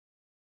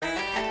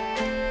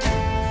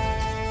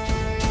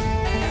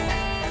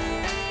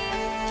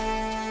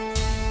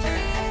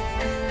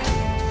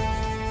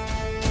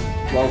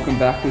Welcome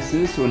back,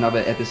 listeners, to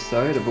another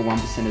episode of the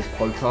 1%ers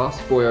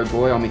podcast. Boy, oh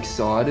boy, I'm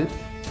excited.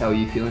 How are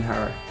you feeling,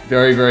 Harry?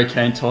 Very, very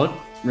keen, Todd.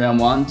 Round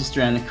one, just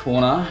around the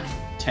corner.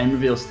 Team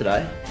reveals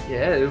today.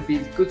 Yeah, it'll be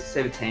good to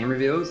see the team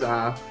reveals.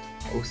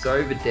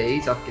 Also, the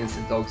D's up against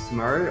the Dogs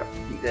tomorrow. I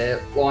think their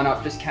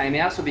lineup just came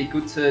out, so it'll be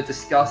good to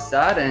discuss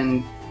that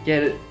and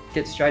get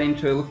straight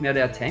into looking at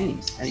our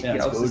teams. Anything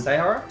else to say,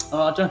 Harry?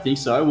 I don't think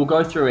so. We'll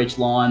go through each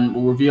line.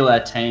 We'll reveal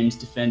our teams,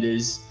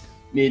 defenders,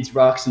 mids,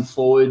 rucks and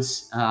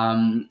forwards.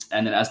 And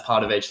then as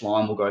part of each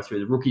line, we'll go through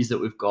the rookies that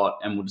we've got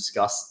and we'll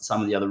discuss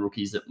some of the other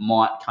rookies that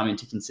might come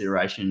into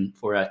consideration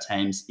for our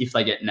teams if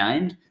they get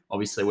named.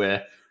 Obviously,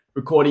 we're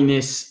recording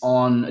this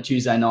on a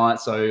Tuesday night,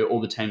 so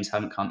all the teams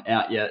haven't come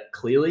out yet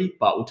clearly,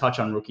 but we'll touch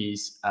on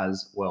rookies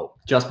as well.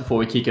 Just before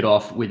we kick it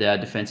off with our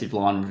defensive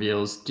line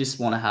reveals, just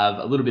want to have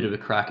a little bit of a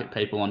crack at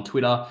people on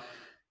Twitter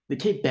that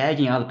keep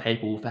bagging other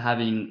people for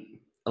having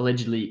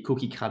allegedly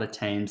cookie cutter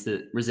teams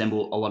that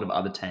resemble a lot of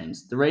other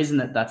teams. The reason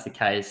that that's the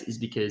case is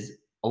because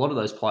a lot of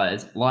those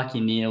players, like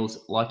your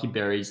Neils, like your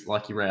Berries,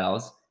 like your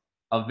Rows,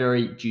 are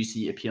very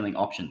juicy, appealing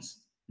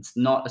options. It's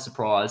not a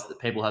surprise that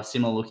people have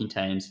similar looking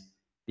teams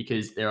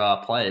because there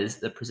are players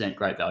that present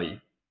great value.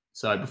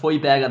 So before you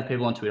bag other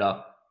people on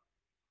Twitter,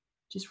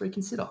 just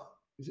reconsider.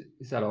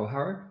 Is that all,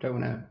 Harry?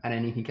 Don't want to add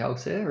anything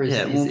else there? Or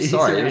I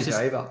was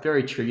just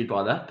very triggered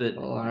by that. But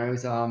all I know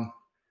is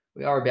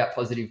we are about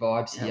positive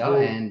vibes here,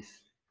 and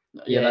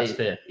that's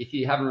fair. If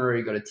you haven't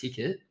already got a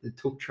ticket, the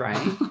Took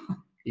train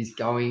is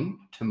going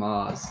to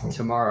Mars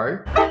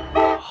tomorrow.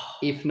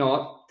 If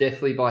not,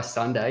 definitely by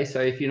Sunday.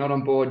 So if you're not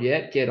on board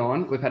yet, get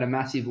on. We've had a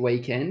massive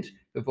weekend.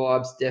 The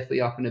vibe's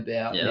definitely up and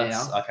about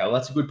now.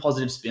 That's a good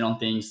positive spin on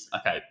things.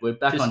 Okay, we're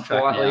back on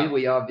track quietly, now.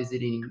 We are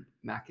visiting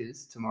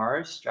Macca's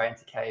tomorrow, straight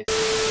into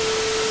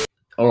KFC.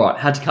 All right,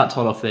 had to cut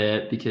Todd off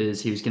there because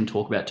he was going to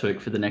talk about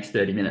Took for the next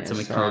 30 minutes. Yeah, and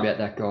we sorry about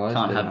that, guys.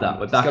 Can't have that.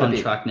 We're back on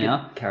track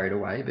now. Carried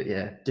away, but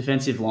yeah.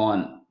 Defensive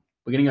line.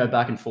 We're going to go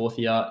back and forth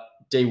here.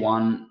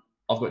 D1,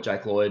 I've got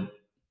Jake Lloyd.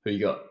 Who you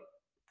got?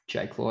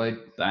 Jake Lloyd.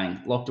 Bang.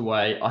 Locked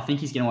away. I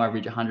think he's going to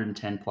average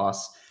 110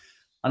 plus.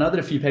 I know that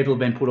a few people have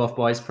been put off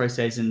by his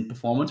preseason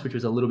performance, which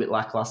was a little bit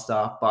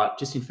lackluster, but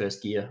just in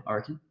first gear, I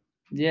reckon.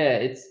 Yeah,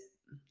 it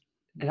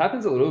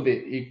happens a little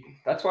bit.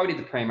 That's why we did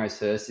the primos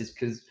first, is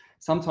because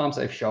sometimes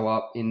they show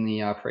up in the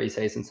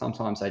preseason,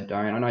 sometimes they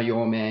don't. I know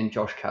your man,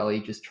 Josh Kelly,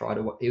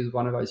 he was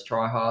one of those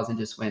tryhards and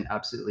just went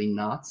absolutely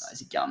nuts.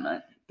 He's a gun, mate.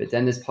 But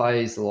then there's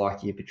players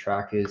like your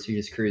Petrakas who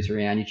just cruise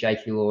around, your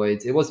Jakey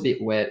Lloyds. It was a bit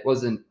wet. It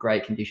wasn't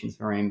great conditions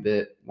for him,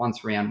 but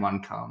once round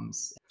one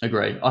comes.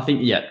 Agree. I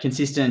think,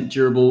 consistent,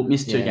 durable,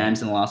 missed 2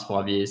 games in the last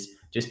 5 years.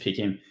 Just pick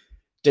him.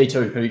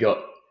 D2, who you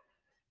got?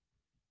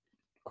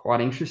 Quite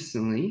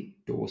interestingly,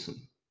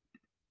 Dawson.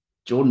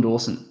 Jordan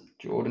Dawson.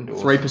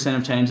 3%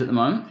 of teams at the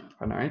moment.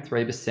 I know,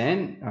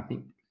 3%. I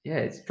think,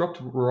 it's dropped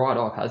right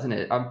off, hasn't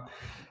it?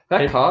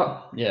 People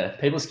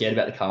are scared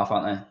about the calf,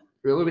 aren't they?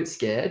 We're a little bit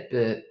scared,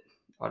 but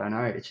I don't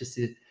know. It's just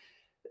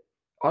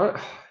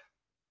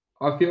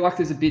I feel like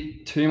there's a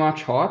bit too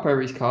much hype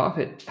over his calf.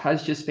 It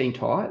has just been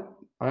tight.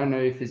 I don't know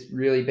if there's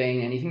really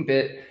been anything,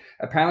 but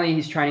apparently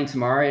he's training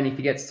tomorrow, and if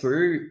he gets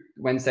through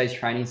Wednesday's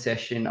training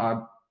session, I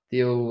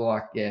feel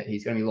like,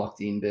 he's going to be locked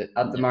in. But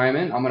at the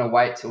moment, I'm going to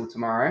wait till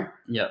tomorrow.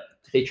 Yep.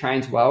 If he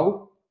trains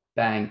well,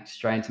 bang,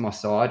 straight into my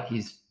side.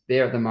 He's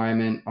there at the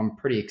moment. I'm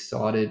pretty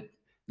excited.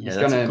 Yeah,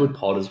 that's a good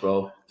pod as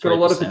well. Got a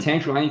lot of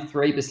potential, only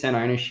 3%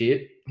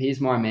 ownership.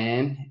 He's my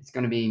man. It's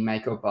going to be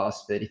make or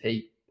bust. But if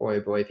he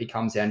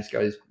comes down and just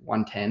goes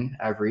 110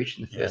 average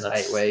in the first 8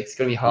 weeks, it's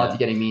going to be hard to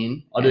get him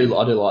in. I do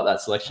like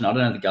that selection. I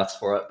don't have the guts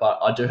for it, but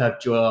I do have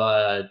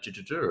I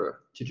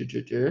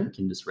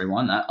can just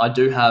rewind that. I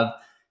do have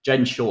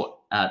Jaden Short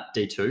at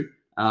D2.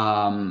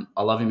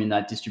 I love him in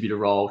that distributor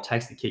role,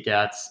 takes the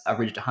kickouts,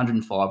 averaged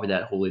 105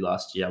 without Hooley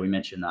last year. We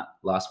mentioned that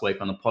last week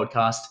on the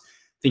podcast.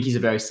 I think he's a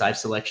very safe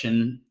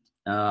selection.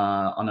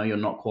 I know you're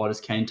not quite as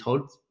keen,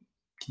 Todd.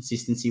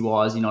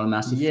 Consistency-wise, you're not a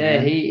massive fan. Yeah,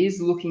 he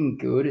is looking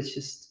good. It's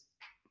just,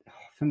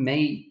 for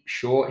me,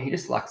 Short, he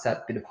just lacks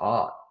that bit of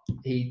heart.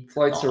 He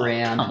floats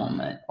around. Come on,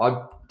 mate.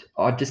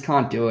 I just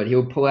can't do it.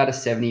 He'll pull out a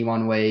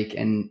 71 week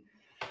and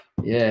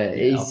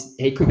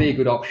he could be a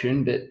good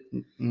option, but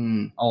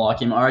I like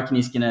him. I reckon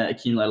he's going to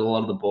accumulate a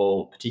lot of the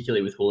ball,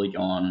 particularly with Hooley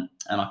gone,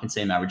 and I can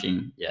see him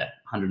averaging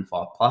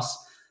 105 plus.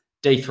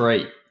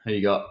 D3, who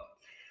you got?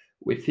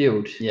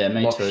 Whitfield. Yeah,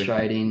 me locked too.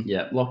 Straight in.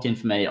 Yeah, locked in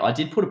for me. I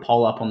did put a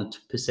poll up on the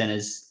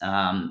percenters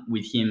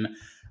with him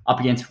up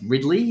against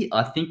Ridley.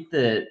 I think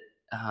that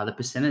the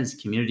percenters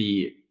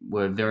community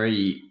were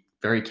very,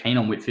 very keen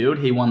on Whitfield.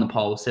 He won the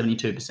poll 72%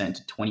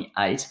 to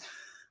 28%.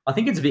 I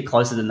think it's a bit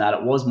closer than that.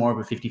 It was more of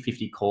a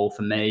 50-50 call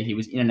for me. He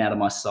was in and out of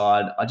my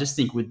side. I just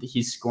think with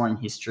his scoring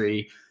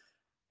history,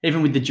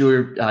 even with the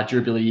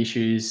durability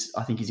issues,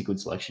 I think he's a good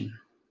selection.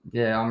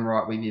 Yeah, I'm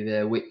right with you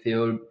there.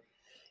 Whitfield,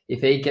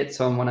 if he gets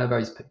on one of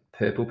those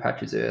purple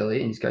patches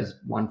early and just goes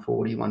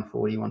 140,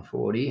 140,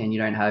 140, and you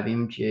don't have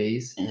him,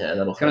 geez. Yeah,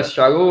 that'll It's going to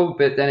struggle,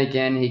 but then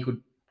again, he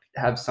could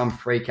have some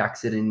freak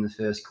accident in the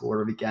first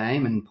quarter of a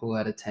game and pull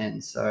out a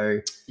 10. So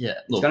yeah,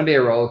 it's going to be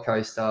a roller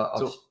coaster.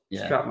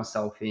 Yeah. strap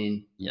myself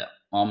in. Yeah,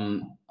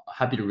 I'm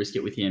happy to risk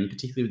it with him,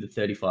 particularly with the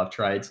 35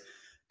 trades.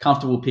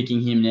 Comfortable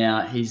picking him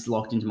now. He's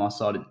locked into my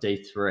side at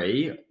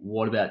D3.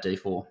 What about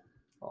D4?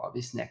 Oh,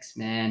 this next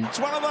man. It's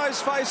one of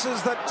those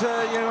faces that,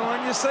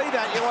 when you see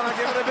that, you want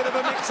to give it a bit of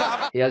a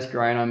mix-up. He has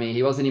grown on me.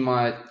 He wasn't in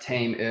my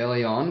team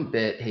early on,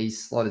 but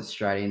he's slotted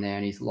straight in there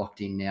and he's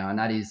locked in now. And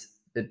that is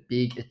the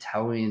big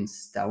Italian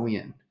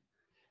stallion,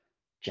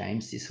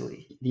 James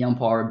Sicily. The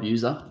umpire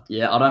abuser.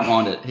 Yeah, I don't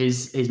mind it.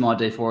 He's my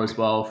D4 as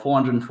well.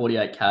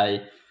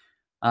 448k.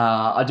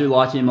 I do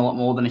like him a lot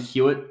more than a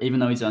Hewitt, even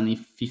though he's only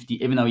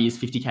 50. Even though he is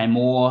 50k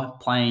more,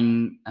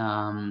 playing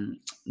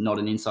not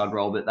an inside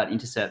role, but that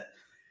intercept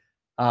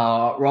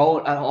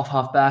role at off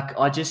half back.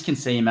 I just can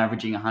see him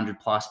averaging 100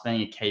 plus,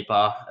 being a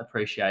keeper,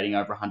 appreciating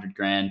over 100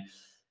 grand.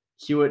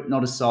 Hewitt,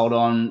 not as sold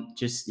on.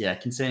 Just,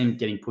 can see him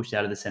getting pushed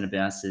out of the centre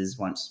bounces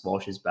once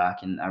Walsh is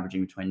back and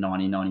averaging between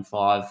 90 and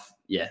 95.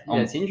 Yeah,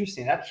 it's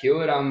interesting. That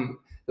Hewitt,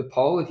 the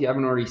poll, if you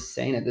haven't already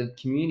seen it, the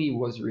community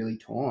was really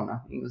torn. I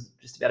think it was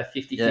just about a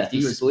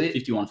 50-50 split.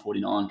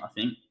 51-49, I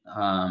think.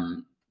 I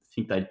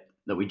think that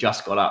we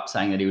just got up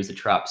saying that he was a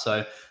trap.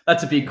 So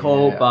that's a big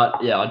call. But,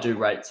 I do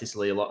rate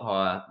Sicily a lot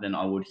higher than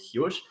I would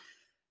Hewitt.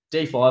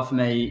 D5 for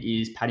me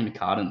is Paddy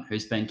McCartan,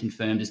 who's been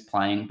confirmed as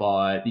playing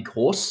by Big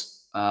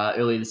Horse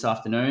earlier this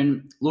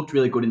afternoon. Looked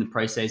really good in the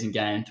preseason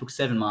game. Took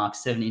 7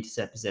 marks, 7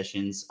 intercept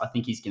possessions. I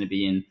think he's going to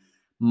be in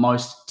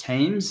most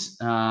teams.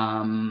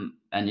 I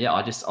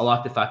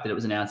like the fact that it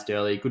was announced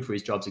early. Good for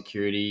his job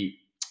security.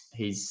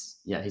 He's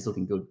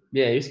looking good.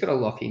 Yeah, you just got to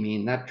lock him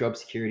in. That job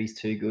security is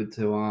too good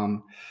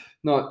to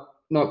not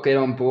get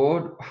on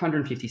board.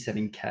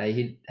 157k.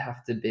 He'd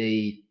have to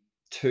be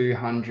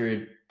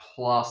 200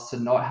 plus to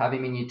not have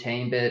him in your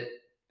team. But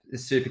the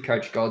super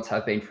coach gods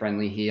have been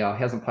friendly here.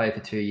 He hasn't played for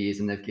 2 years,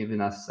 and they've given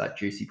us that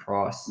juicy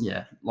price.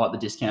 Yeah, like the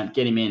discount.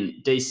 Get him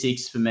in.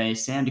 D6 for me.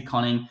 Sam de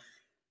Koning.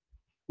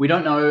 We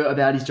don't know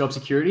about his job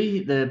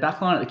security. The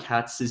backline at the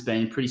Cats has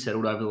been pretty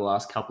settled over the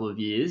last couple of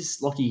years.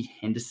 Lockie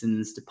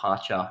Henderson's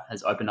departure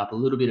has opened up a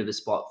little bit of a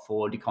spot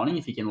for de Koning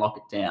if he can lock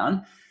it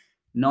down.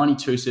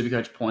 92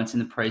 Supercoach points in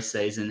the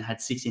preseason,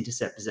 had 6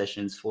 intercept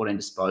possessions, 14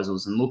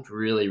 disposals, and looked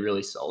really,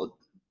 really solid.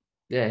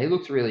 Yeah, he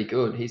looked really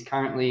good. He's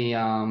currently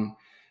on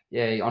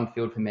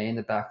field for me in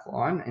the back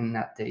line in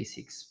that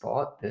D6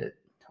 spot. But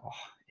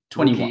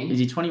 21. Is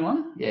he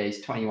 21? Yeah,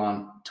 he's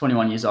 21.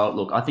 21 years old.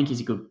 Look, I think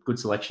he's a good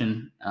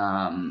selection.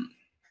 And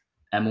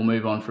we'll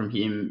move on from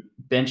him.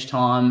 Bench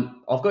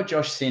time. I've got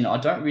Josh Sin. I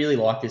don't really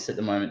like this at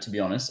the moment, to be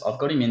honest. I've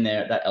got him in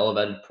there at that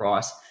elevated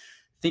price.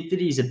 Think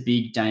that he's a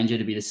big danger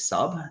to be the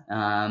sub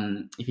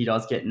if he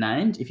does get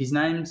named. If he's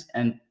named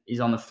and he's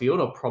on the field,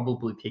 I'll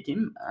probably pick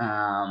him.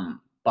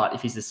 But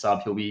if he's the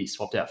sub, he'll be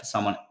swapped out for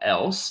someone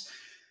else.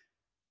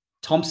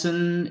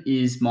 Thompson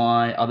is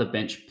my other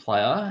bench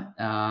player.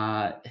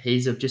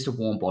 He's just a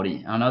warm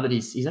body. I know that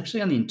he's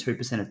actually only in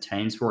 2% of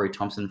teams, Rory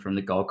Thompson from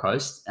the Gold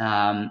Coast.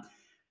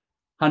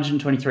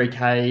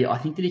 123k. I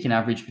think that he can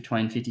average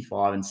between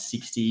 55 and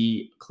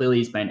 60. Clearly,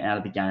 he's been out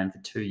of the game for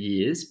 2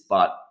 years.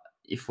 But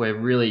if we're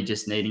really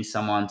just needing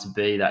someone to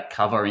be that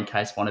cover in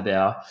case one of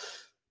our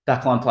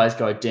backline players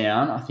go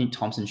down, I think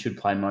Thompson should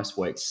play most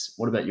weeks.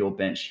 What about your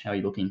bench? How are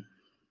you looking?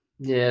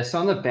 Yeah, so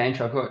on the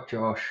bench, I've got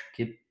Josh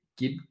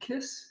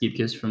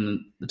Gibcus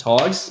from the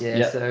Tigers.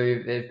 Yeah,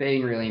 So they've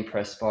been really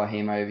impressed by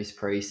him over his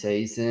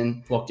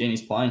preseason. Locked in,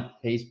 he's playing.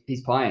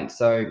 He's playing.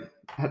 So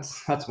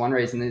that's one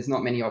reason. There's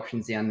not many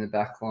options down the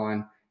back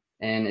line.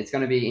 And it's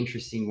going to be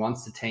interesting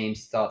once the team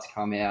starts to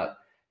come out.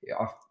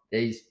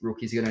 These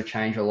rookies are going to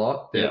change a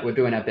lot, but we're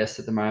doing our best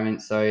at the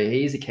moment. So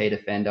he's a key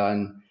defender,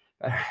 and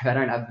they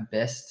don't have the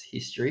best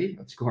history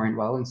of scoring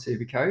well in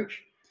Supercoach.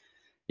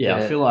 Yeah,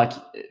 I feel like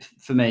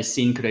for me,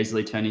 Sin could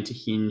easily turn into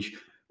Hinge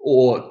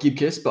or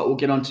Gibcus, but we'll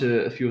get on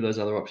to a few of those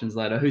other options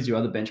later. Who's your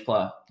other bench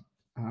player?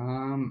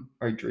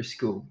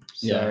 O'Driscoll.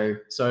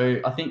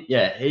 So I think,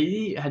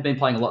 he had been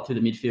playing a lot through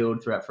the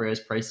midfield throughout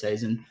Freo's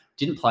preseason.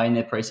 Didn't play in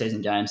their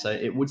preseason game, so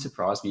it would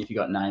surprise me if he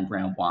got named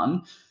round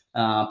 1,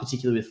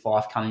 particularly with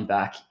Fife coming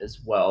back as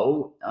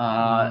well.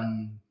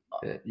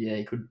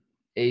 He could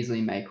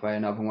easily make way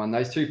another one.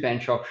 Those 2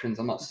 bench options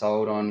I'm not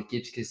sold on.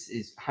 Gibcus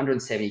is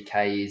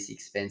 170k is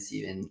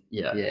expensive, and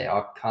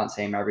I can't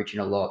see him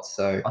averaging a lot.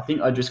 So I think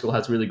O'Driscoll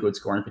has really good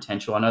scoring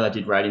potential. I know they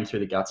did rate him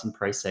through the guts in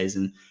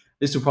preseason.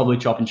 This will probably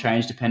chop and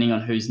change depending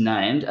on who's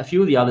named. A few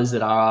of the others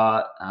that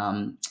are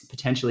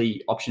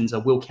potentially options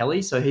are Will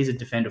Kelly. So he's a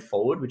defender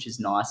forward, which is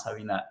nice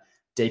having that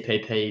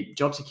DPP.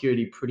 Job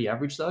security pretty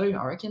average though,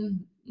 I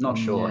reckon. Not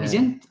sure. Yeah. He's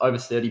in over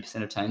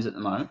 30% of teams at the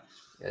moment.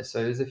 Yeah,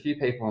 so there's a few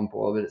people on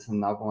board, but it's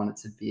another one.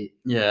 It's a bit.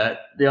 Yeah,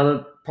 the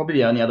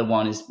only other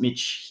one is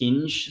Mitch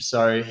Hinge.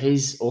 So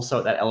he's also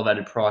at that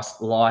elevated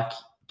price, like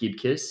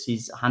Gibcus.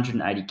 He's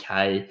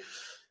 180k,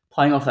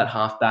 playing off that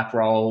halfback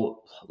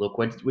role. Look,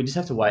 we just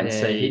have to wait and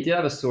see. He did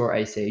have a sore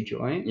AC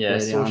joint. Yeah,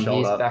 sore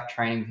shoulder. He's back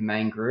training with the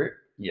main group.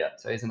 Yeah,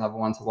 so he's another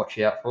one to watch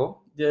out for.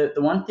 The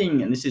one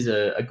thing, and this is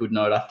a good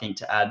note, I think,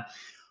 to add,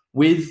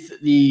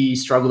 with the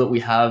struggle that we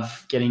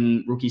have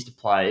getting rookies to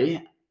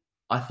play,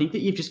 I think that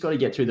you've just got to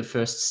get through the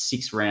first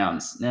 6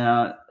 rounds.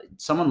 Now,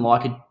 someone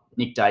like a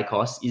Nick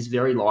Dacos is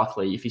very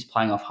likely, if he's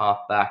playing off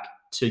half back,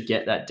 to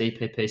get that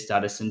DPP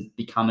status and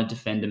become a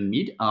defender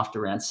mid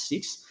after round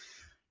 6.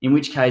 In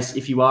which case,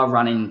 if you are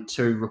running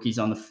 2 rookies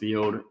on the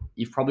field,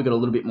 you've probably got a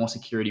little bit more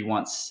security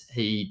once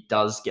he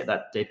does get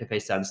that DPP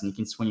status, and you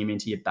can swing him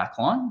into your back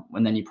line.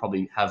 And then you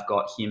probably have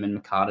got him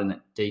and McCartan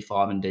at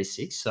D5 and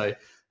D6. So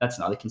that's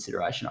another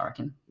consideration, I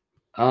reckon.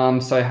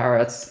 So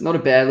Harry, it's not a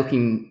bad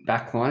looking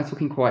back line. It's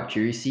looking quite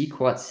juicy,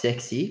 quite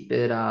sexy,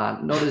 but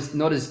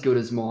not as good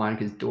as mine,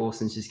 because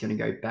Dawson's just going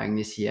to go bang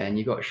this year, and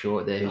you got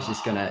Short there who's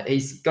just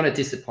he's gonna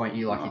disappoint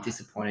you like he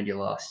disappointed you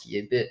last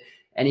year. But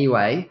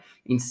anyway,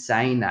 in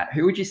saying that,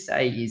 who would you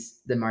say is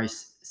the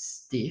most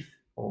stiff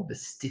or the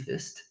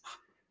stiffest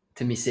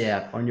to miss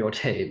out on your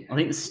team? I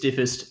think the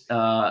stiffest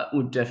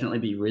would definitely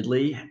be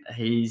Ridley.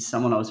 He's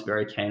someone I was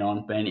very keen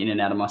on, being in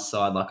and out of my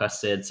side, like I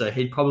said. So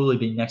he'd probably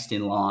be next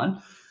in line.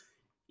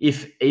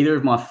 If either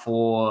of my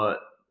 4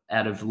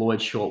 out of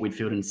Lloyd, Short,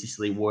 Whitfield and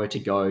Sicily were to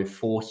go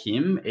for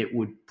him, it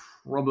would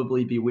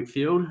probably be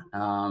Whitfield.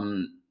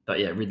 But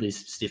yeah,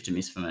 Ridley's stiff to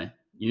miss for me.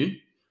 You?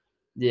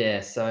 Yeah,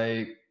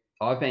 so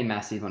I've been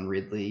massive on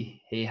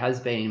Ridley. He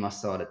has been in my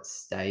side at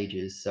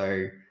stages.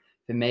 So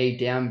for me,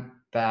 down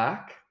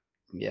back,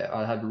 yeah,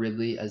 I'd have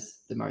Ridley as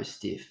the most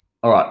stiff.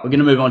 All right, we're going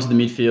to move on to the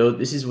midfield.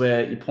 This is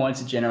where your points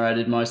are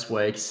generated most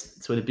weeks.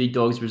 It's where the big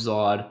dogs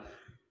reside.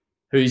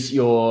 Who's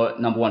your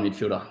number 1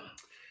 midfielder?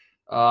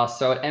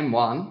 So at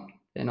M1,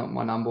 they're not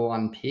my number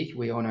 1 pick.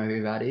 We all know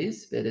who that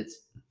is, but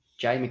it's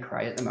Jay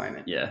McRae at the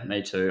moment. Yeah,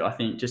 me too. I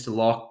think just a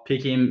lock.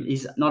 Pick him.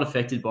 He's not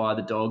affected by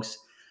the Dogs'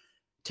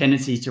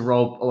 tendency to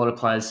roll a lot of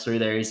players through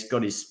there. He's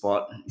got his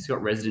spot. He's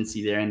got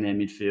residency there in their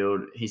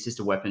midfield. He's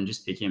just a weapon.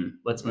 Just pick him.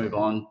 Let's move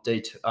on.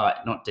 D2,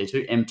 not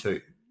D2, M2.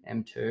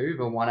 M2,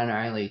 the one and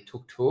only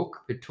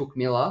Took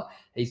Miller.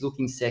 He's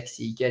looking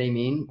sexy. Get him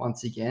in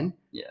once again.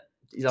 Yeah.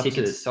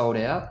 Tickets sold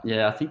out.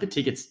 Yeah, I think the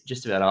tickets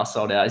just about are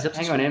sold out.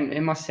 Hang on,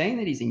 am I saying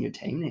that he's in your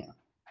team now?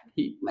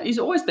 He's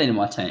always been in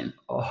my team.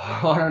 Oh,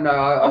 I don't know.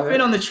 I've been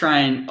on the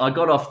train. I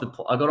got onto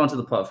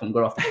the platform,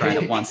 got off the train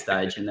at one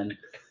stage, and then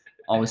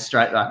I was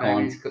straight back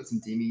on. He's got some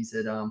dimmies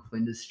at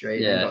Flinders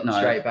Street. Yeah, and got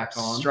straight back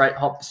on.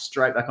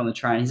 Straight back on the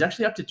train. He's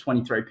actually up to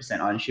 23%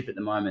 ownership at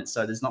the moment,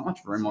 so there's not much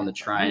room on the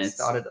train. It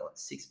started at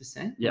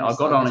 6%. Yeah, I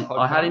got on it.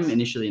 I had him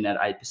initially in at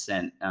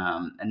 8%,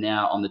 and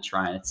now on the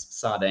train it's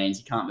sardines.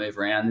 You can't move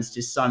around. There's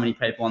just so many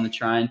people on the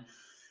train.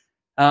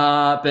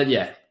 But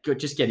yeah,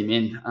 just get him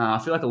in. I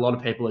feel like a lot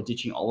of people are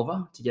ditching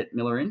Oliver to get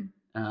Miller in,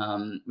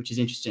 which is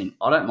interesting.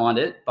 I don't mind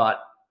it,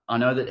 but I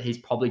know that he's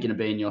probably going to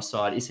be in your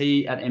side. Is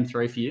he at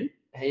M3 for you?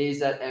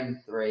 He's at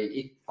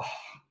M3.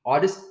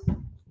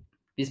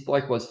 This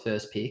bloke was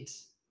first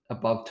picks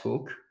above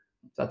Took.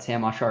 That's how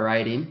much I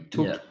rate him.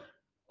 Took, yeah.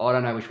 I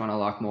don't know which one I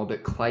like more,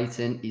 but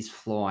Clayton is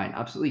flying,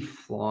 absolutely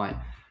flying.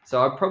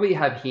 So I'd probably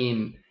have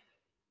him.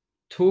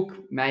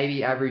 Took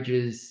maybe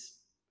averages,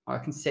 I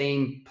can see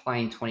him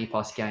playing 20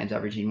 plus games,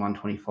 averaging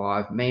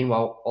 125.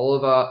 Meanwhile,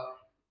 Oliver,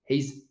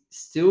 he's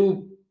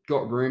still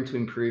got room to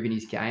improve in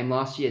his game.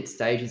 Last year at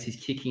stages, his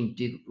kicking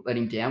did let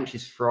him down, which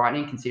is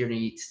frightening considering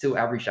he still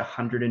averaged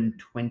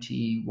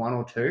 121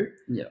 or 2.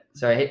 Yeah.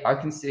 So I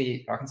can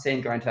see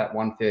him going to that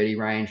 130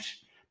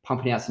 range,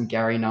 pumping out some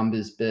Gary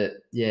numbers, but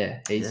yeah,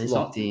 he's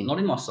locked in. Not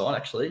in my side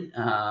actually.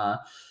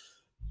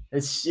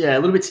 It's a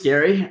little bit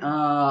scary.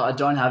 I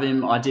don't have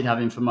him. I did have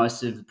him for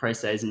most of the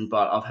preseason,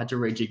 but I've had to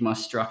rejig my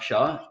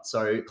structure.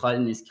 So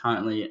Clayton is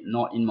currently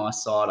not in my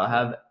side. I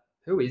have.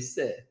 Who is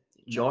there?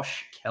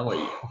 Josh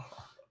Kelly.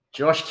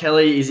 Josh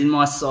Kelly is in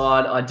my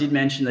side. I did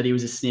mention that he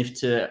was a sniff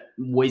to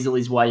weasel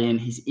his way in.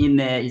 He's in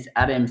there. He's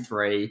at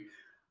M3.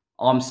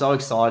 I'm so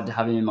excited to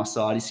have him in my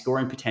side. His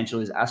scoring potential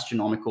is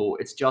astronomical.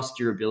 It's just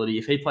durability.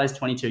 If he plays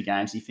 22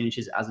 games, he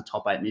finishes as a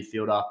top 8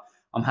 midfielder.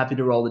 I'm happy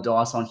to roll the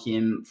dice on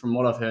him. From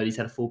what I've heard, he's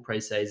had a full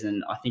preseason.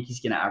 I think he's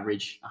going to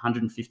average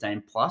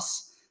 115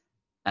 plus,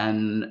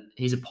 and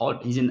he's a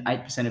pod. He's in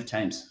 8% of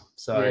teams.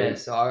 So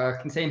I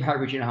can see him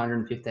averaging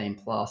 115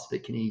 plus,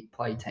 but can he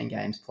play 10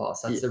 games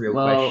plus? That's the real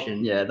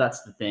question. Yeah,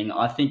 that's the thing.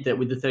 I think that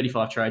with the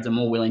 35 trades, I'm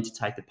more willing to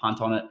take the punt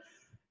on it.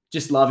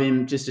 Just love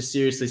him, just a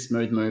seriously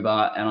smooth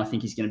mover, and I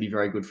think he's going to be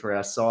very good for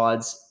our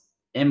sides.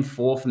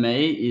 M4 for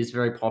me is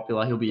very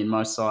popular. He'll be in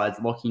most sides.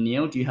 Lockie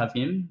Neal, do you have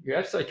him?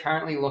 Yeah, so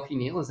currently Lockie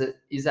Neal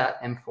is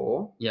at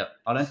M4. Yeah,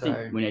 I don't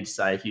think we need to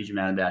say a huge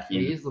amount about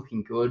him. He is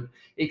looking good,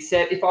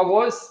 except if I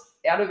was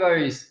out of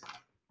those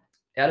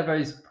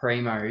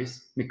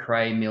primos,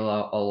 McRae,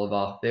 Miller,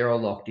 Oliver, they're all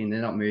locked in.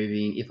 They're not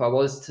moving. If I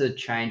was to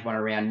change one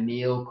around,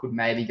 Neal could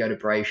maybe go to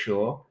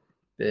Brayshaw.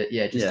 But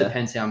yeah, it just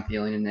depends how I'm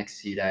feeling in the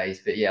next few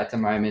days. But yeah, at the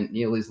moment,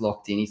 Neal is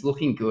locked in. He's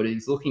looking good.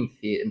 He's looking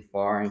fit and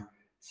firing.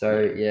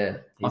 So yeah,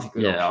 he's a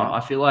good option. I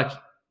feel like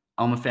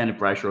I'm a fan of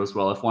Brayshaw as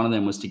well. If one of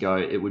them was to go,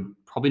 it would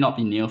probably not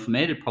be Neal for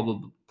me. It'd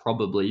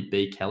probably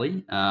be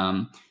Kelly.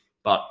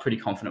 But pretty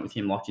confident with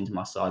him locked into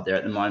my side there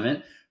at the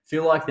moment.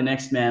 Feel like the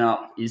next man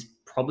up is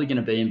probably going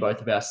to be in both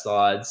of our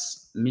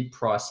sides.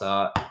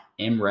 Mid-pricer,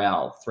 M.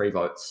 Rowell, 3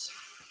 votes.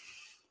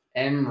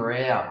 M.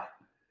 Rowell.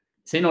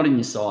 Is he not in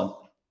your side?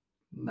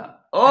 No.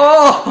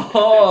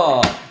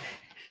 Oh!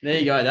 There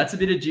you go. That's a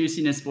bit of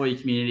juiciness for your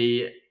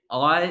community.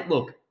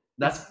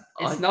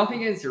 It's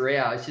nothing against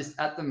Real. It's just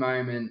at the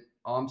moment,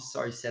 I'm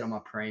so set on my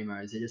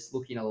primos. They're just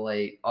looking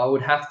elite.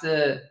 I'd have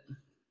to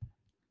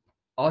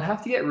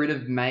get rid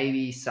of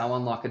maybe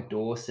someone like a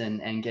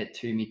Dawson and get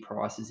 2 mid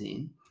prices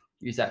in.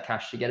 Use that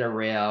cash to get a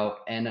Real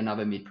and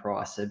another mid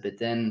pricer. But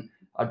then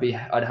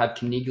I'd have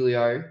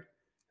Caniglio,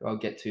 who I'll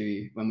get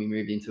to when we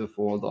move into a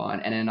forward line,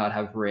 and then I'd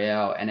have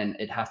Real, and then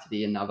it'd have to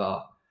be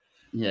another.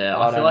 Yeah,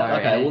 I feel like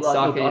okay.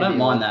 Well, look, I don't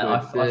mind that.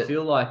 Awkward, I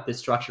feel like the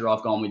structure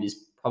I've gone with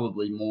is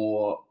probably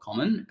more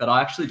common, but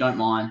I actually don't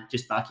mind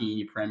just backing in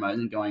your primos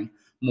and going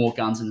more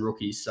guns and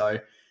rookies. So,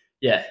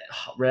 yeah,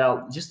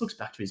 Real just looks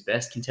back to his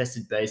best.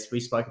 Contested beast. We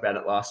spoke about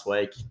it last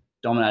week.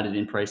 Dominated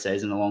in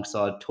preseason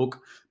alongside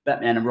Took,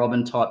 Batman and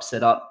Robin type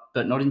setup,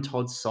 but not in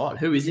Todd's side.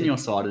 Who is in your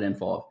side at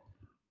M5?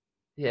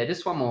 Yeah,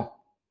 just one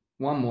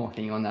more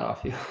thing on that. I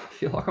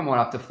feel like I might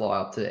have to fly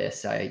up to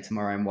SA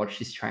tomorrow and watch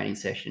this training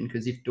session,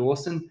 because if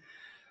Dawson,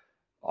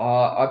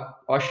 I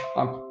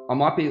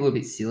might be a little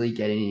bit silly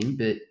getting him,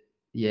 but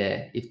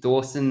yeah, if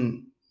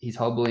Dawson is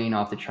hobbling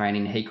after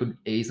training, he could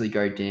easily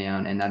go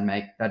down, and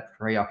that'd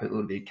free up a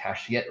little bit of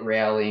cash to get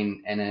Rail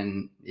in, and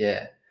then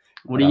yeah.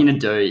 What are you gonna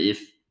do if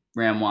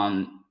round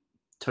 1,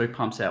 Took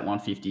pumps out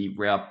 150,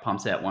 Rail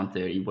pumps out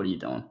 130? What are you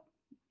doing?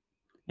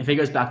 If he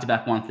goes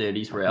back-to-back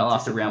 130s, Rail,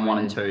 after round 1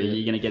 and 2,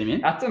 you're going to get him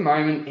in? At the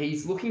moment,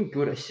 he's looking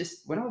good. It's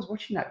just when I was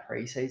watching that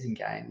preseason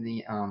game,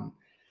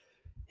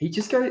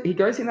 he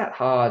goes in that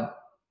hard.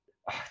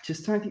 I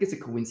just don't think it's a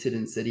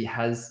coincidence that he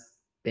has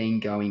been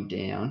going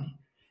down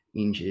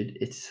injured.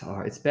 It's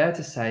bad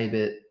to say,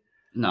 but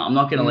no, I'm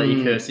not going to let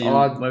you curse him.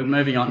 We're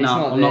moving on.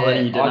 No, I'm not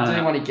letting you do it. I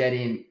do want to get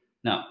him.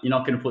 No, you're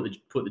not going to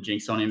put the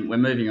jinx on him. We're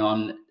moving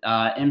on.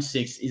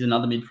 M6 is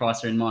another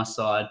mid-pricer in my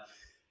side.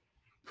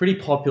 Pretty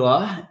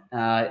popular.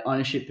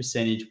 Ownership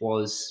percentage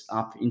was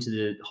up into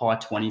the high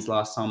 20s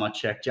last time I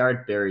checked.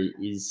 Jared Berry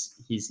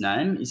is his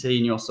name. Is he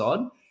in your side?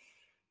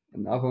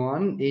 Another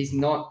one. He's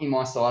not in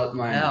my side at the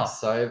moment. Wow.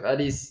 So that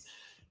is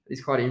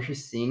quite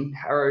interesting.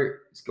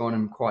 Harrow's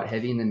gone quite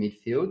heavy in the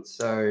midfield.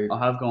 So I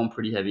have gone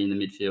pretty heavy in the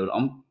midfield.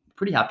 I'm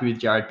pretty happy with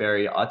Jared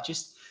Berry.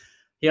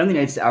 He only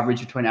needs to average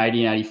between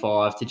 80 and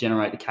 85 to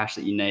generate the cash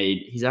that you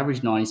need. He's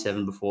averaged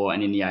 97 before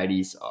and in the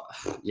 80s.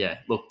 Yeah,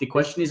 look, the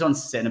question is on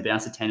centre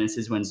bounce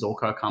attendances when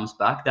Zorko comes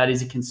back. That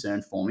is a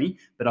concern for me.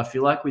 But I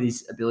feel like with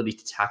his ability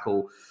to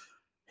tackle,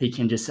 he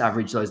can just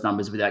average those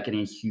numbers without getting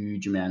a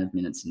huge amount of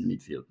minutes in the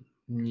midfield.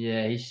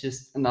 Yeah, he's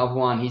just another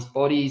one. His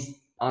body's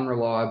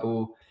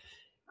unreliable.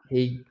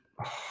 Who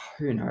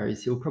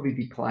knows? He'll probably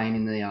be playing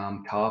in the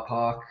car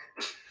park.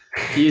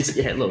 He's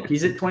at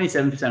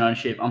 27%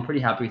 ownership. I'm pretty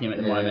happy with him at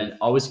the moment.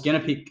 I was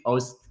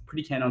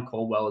pretty keen on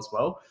Caldwell as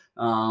well,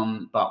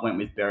 but went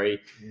with Berry.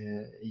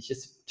 Yeah, he's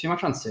just too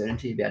much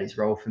uncertainty about his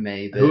role for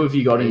me. But who have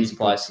you got in his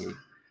place?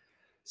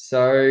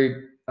 So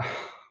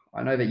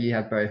I know that you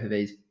have both of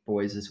these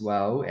boys as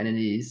well, and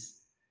it is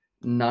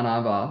none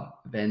other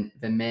than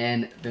the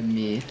man, the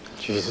myth.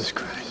 Jesus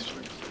Christ.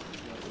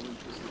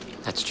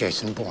 That's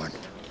Jason Bourne.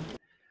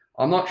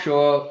 I'm not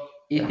sure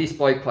if this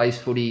bloke plays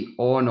footy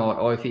or not,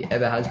 or if he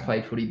ever has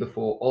played footy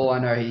before. All I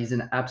know, he's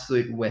an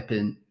absolute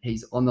weapon.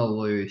 He's on the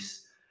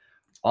loose.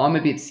 I'm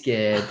a bit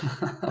scared.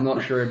 I'm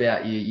not sure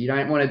about you. You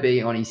don't want to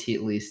be on his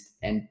hit list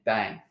and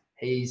bang,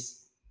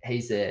 he's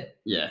there.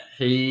 Yeah,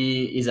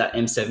 he is at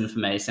M7 for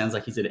me. Sounds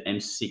like he's at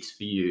M6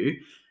 for you.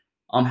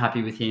 I'm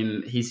happy with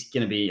him. He's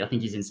going to be, I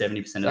think he's in 70%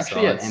 of sides.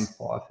 Actually at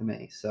M5 for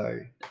me, so.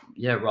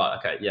 Yeah, right.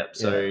 Okay, yep.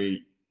 So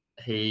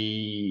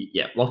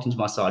locked into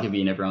my side. He'll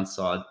be in everyone's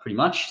side pretty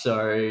much.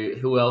 So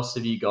who else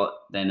have you got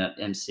then at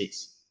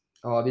M6?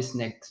 Oh, this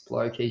next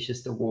bloke, he's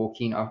just a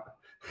walking. I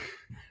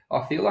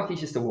feel like he's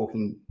just a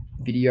walking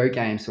video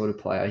game sort of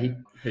player.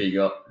 Who you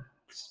got?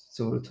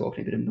 Sort of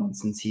talking a bit of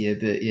nonsense here,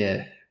 but yeah,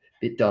 a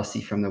bit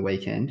dusty from the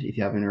weekend, if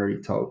you haven't already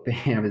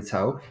been able to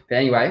tell. But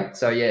anyway,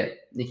 so yeah,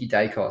 Nicky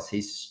Dacos,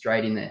 he's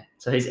straight in there.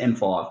 So he's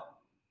M5.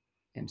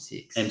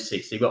 M6.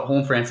 M6. So you've got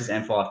Horn Francis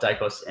M5,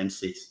 Dacos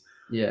M6.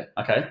 Yeah.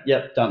 Okay.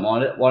 Yep. Don't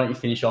mind it. Why don't you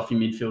finish off your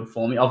midfield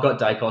for me? I've got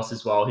Dacos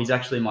as well. He's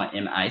actually my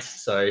M8.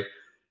 So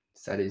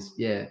that is,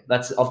 yeah.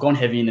 I've gone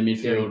heavy in the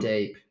midfield.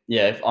 Very deep.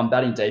 Yeah. If I'm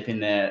batting deep in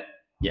there.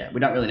 Yeah. We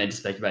don't really need to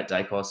speak about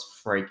Dacos.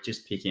 Freak.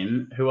 Just pick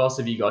him. Who else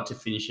have you got to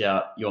finish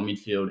out your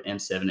midfield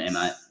M7,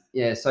 M8?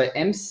 Yeah. So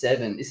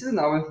M7. This is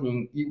another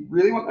thing. You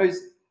really want those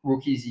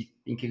rookies you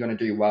think are going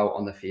to do well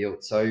on the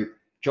field. So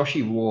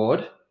Joshy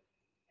Ward,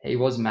 he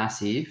was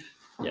massive.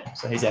 Yeah.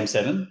 So he's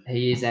M7.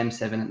 He is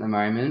M7 at the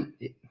moment.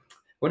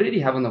 What did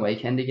he have on the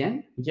weekend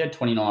again? He had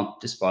 29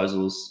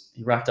 disposals.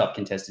 He racked up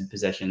contested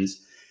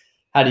possessions,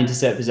 had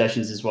intercept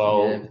possessions as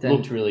well. Yeah,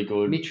 looked really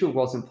good. Mitchell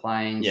wasn't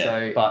playing.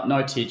 Yeah, but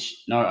no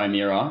Titch, no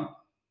O'Meara.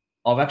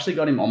 I've actually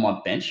got him on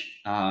my bench.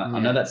 I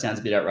know that sounds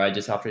a bit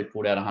outrageous after he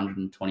pulled out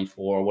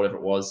 124 or whatever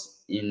it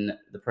was in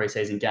the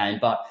preseason game.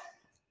 But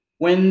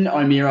when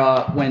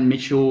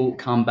Mitchell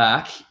come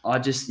back, I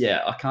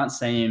can't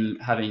see him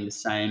having the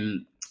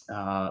same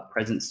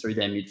presence through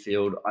their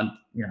midfield.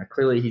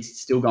 Clearly he's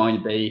still going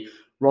to be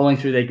rolling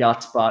through their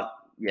guts, but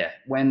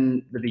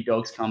when the big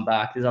dogs come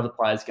back, there's other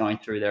players going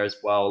through there as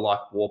well, like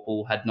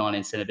Warple had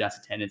 19 centre bounce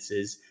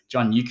attendances.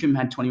 John Newcombe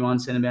had 21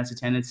 centre bounce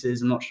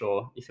attendances. I'm not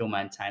sure if he'll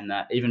maintain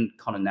that. Even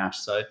Connor Nash.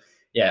 So,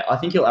 yeah, I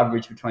think he'll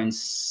average between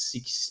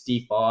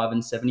 65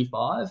 and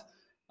 75.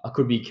 I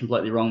could be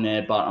completely wrong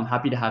there, but I'm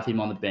happy to have him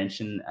on the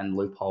bench and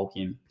loophole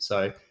him.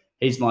 So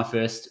he's my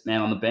first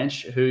man on the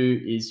bench. Who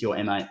is your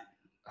M8?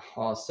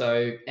 Oh,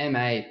 so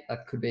M8,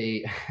 that could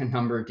be a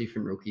number of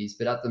different rookies,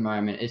 but at the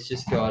moment it's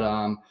just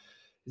got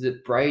is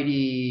it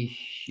Brady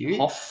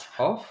Hoff?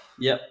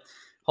 Yep.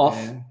 Hoff.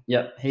 Yeah.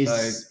 Yep.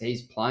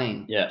 He's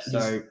playing. Yeah. So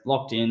he's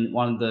locked in.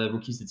 One of the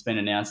rookies that's been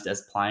announced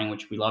as playing,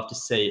 which we love to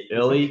see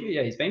early.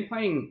 He's been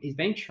playing. He's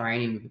been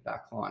training with the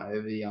backline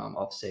over the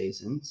off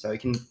season, so he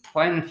can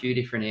play in a few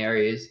different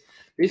areas.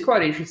 But he's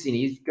quite interesting.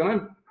 I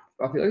feel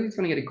like he's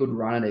going to get a good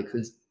run at it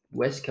because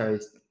West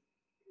Coast,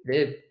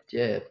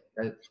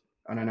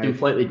 I don't know.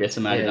 Completely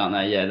decimated, aren't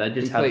they? Yeah, they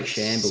just have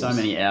shambles. So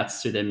many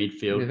outs to their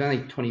midfield. There's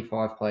only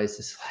 25 players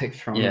to select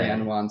from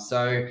round one.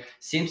 So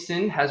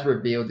Simpson has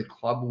revealed the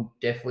club will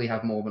definitely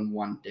have more than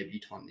one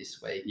debutant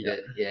this week. Yeah.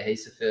 But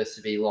he's the first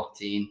to be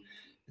locked in.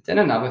 But then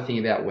another thing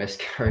about West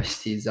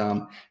Coast is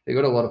they've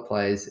got a lot of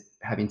players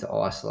having to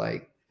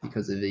isolate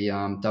because of the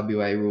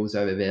WA rules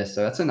over there.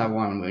 So that's another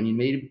one when you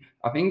need.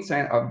 I think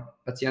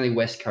that's the only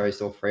West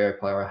Coast or Freo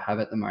player I have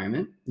at the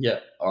moment. Yeah.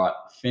 All right.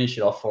 Finish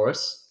it off for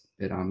us.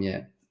 But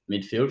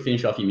midfield.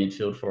 Finish off your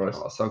midfield for us.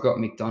 So I've got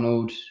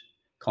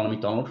Connor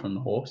McDonald from the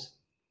Hawks.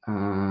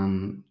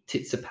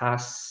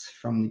 Tsitsipas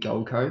from the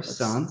Gold Coast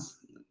Suns.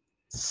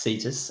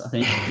 Cetus, I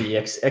think, the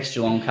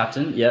ex-Geelong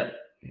captain. Yep.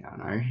 Yeah, I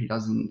know. He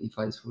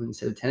plays football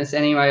instead of tennis.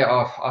 Anyway,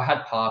 I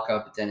had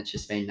Parker, but then it's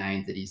just been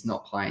named that he's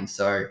not playing.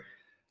 So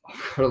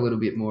I've got a little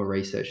bit more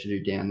research to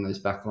do down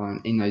those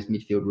backline in those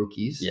midfield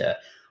rookies. Yeah.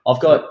 I've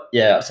got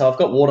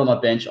Ward on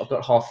my bench. I've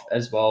got Hoff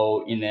as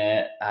well in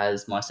there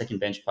as my second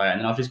bench player.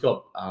 And then I've just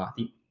got, I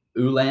think,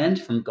 Uland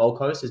from Gold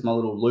Coast is my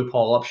little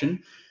loophole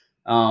option.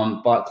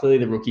 But clearly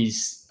the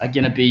rookies are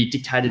going to be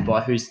dictated by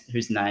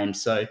who's named.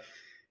 So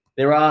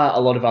there are a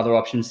lot of other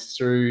options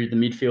through the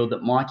midfield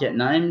that might get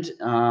named.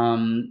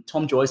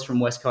 Tom Joyce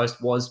from West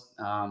Coast was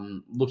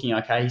looking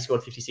okay. He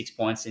scored 56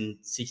 points in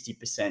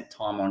 60%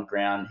 time on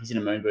ground. He's in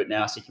a moon boot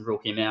now, so you can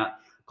rule him out.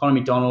 Connor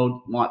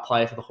McDonald might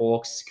play for the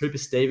Hawks. Cooper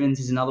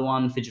Stevens is another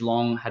one for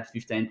Geelong, had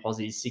 15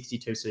 posies,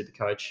 62 super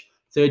coach.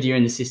 Third year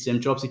in the system,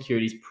 job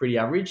security is pretty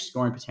average.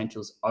 Scoring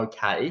potential is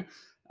okay.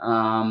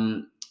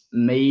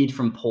 Mead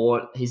from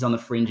Port, he's on the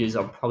fringes.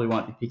 I probably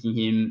won't be picking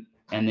him.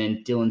 And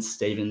then Dylan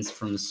Stevens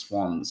from the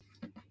Swans.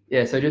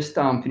 Yeah, so just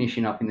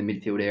finishing up in the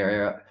midfield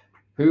area,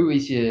 who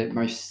is your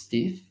most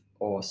stiff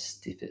or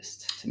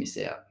stiffest to miss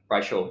out?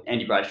 Brayshaw.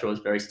 Andy Brayshaw is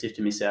very stiff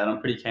to miss out.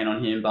 I'm pretty keen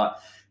on him, but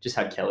just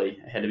had Kelly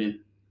ahead of him.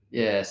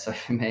 Yeah, so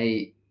for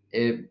me,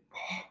 it's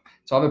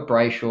either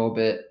Brayshaw,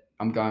 but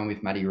I'm going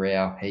with Matty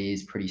Rao. He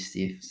is pretty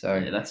stiff. So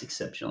yeah, that's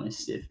exceptionally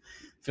stiff.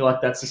 I feel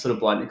like that's the sort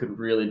of bloke that could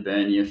really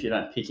burn you if you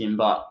don't pick him,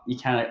 but you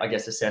can, I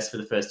guess, assess for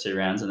the first two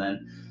rounds and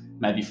then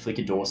maybe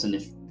flicker Dawson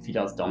if he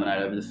does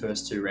dominate over the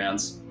first two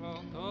rounds.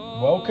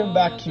 Welcome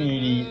back,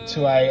 community,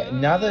 to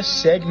another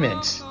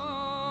segment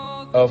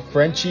of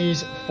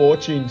Frenchie's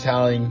fortune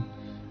telling.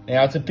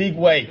 Now, it's a big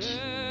week.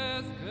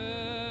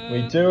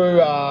 We do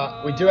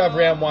have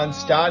round one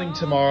starting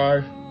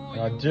tomorrow,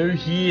 and I do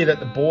hear that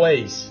the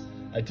boys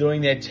are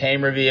doing their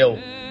team reveal.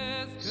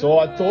 So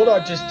I thought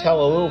I'd just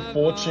tell a little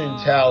fortune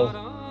tell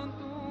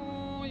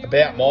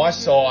about my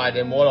side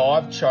and what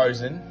I've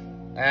chosen.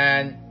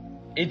 And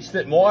it's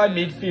that my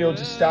midfield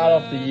to start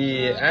off the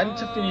year and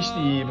to finish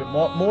the year,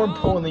 but more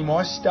importantly,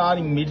 my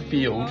starting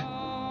midfield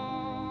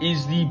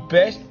is the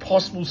best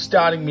possible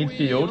starting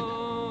midfield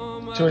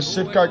to a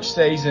Supercoach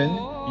season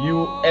you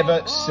will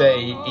ever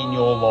see in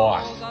your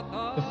life.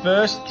 The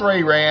first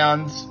three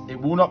rounds, it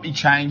will not be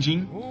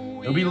changing.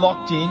 It'll be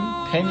locked in,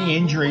 pending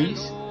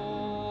injuries,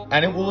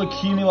 and it will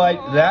accumulate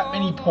that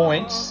many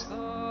points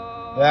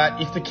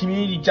that if the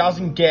community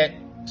doesn't get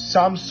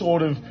some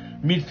sort of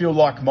midfield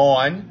like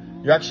mine,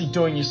 you're actually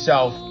doing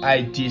yourself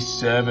a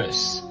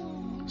disservice.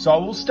 So I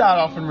will start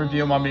off and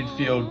reveal my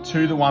midfield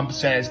to the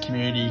 1%ers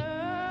community.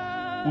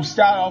 We'll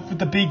start off with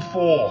the big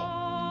four.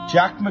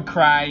 Jack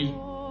McRae,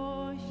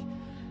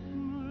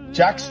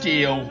 Jack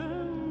Steele,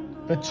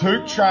 the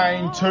Took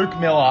Train, Took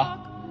Miller,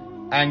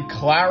 and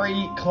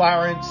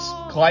Clarence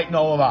Clayton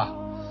Oliver.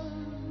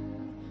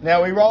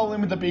 Now we roll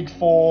in with the big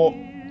four.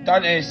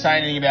 Don't need to say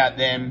anything about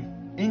them.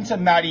 Into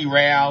Matty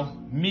Rao,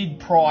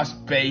 mid-price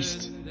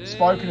beast,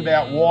 spoken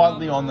about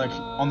widely on the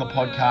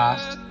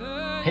podcast.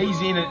 He's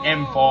in at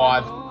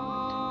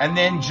M5. And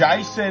then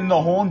Jason the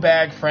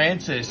Hornbag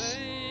Francis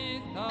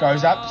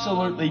goes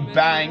absolutely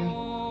bang.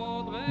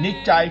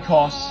 Nick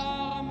Dacos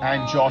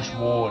and Josh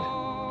Ward.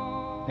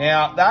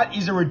 Now, that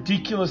is a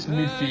ridiculous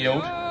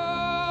midfield.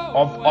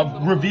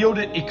 I've revealed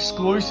it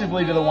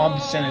exclusively to the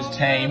 1%ers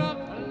team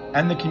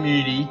and the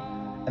community,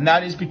 and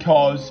that is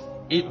because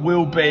it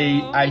will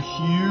be a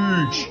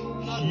huge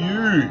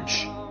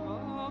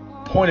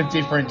point of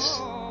difference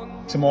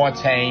to my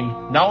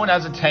team. No one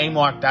has a team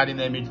like that in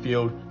their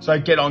midfield, so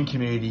get on,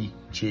 community.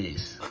 Cheers.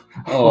 Cheers.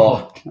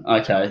 Oh,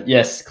 okay.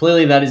 Yes,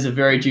 clearly that is a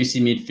very juicy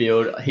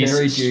midfield. He's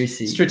Very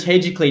juicy.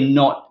 strategically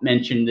not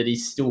mentioned that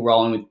he's still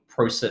rolling with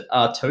Proset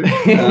R2.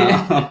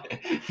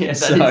 Yeah,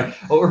 so that is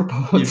all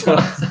reports.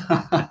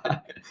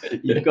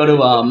 you've got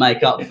to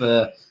make up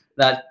for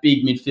that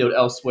big midfield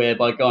elsewhere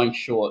by going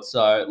short.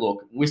 So,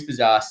 look, whispers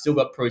are still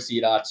got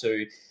Proset at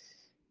R2.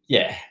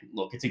 Yeah,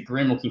 look, it's a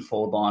grim-looking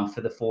forward line for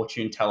the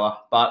fortune teller,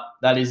 but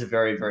that is a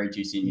very, very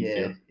juicy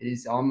midfield. It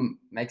is.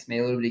 Makes me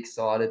a little bit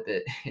excited,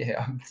 but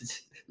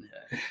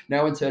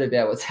no one's heard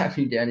about what's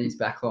happening down his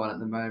back line at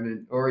the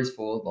moment or his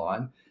forward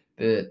line.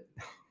 But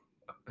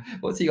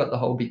what's he got? The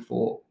whole big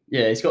four.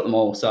 Yeah, he's got them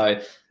all.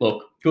 So,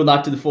 look, good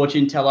luck to the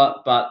fortune teller,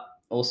 but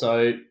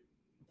also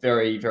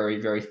very, very,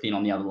 very thin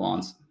on the other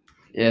lines.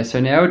 Yeah, so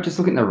now just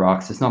looking at the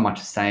rucks, there's not much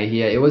to say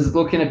here. It was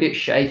looking a bit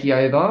shaky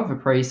over for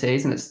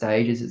pre-season at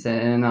stages,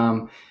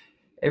 and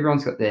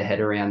everyone's got their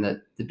head around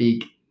that the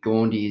big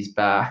Gaundy is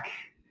back.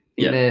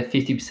 I think they're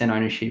 50%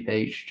 ownership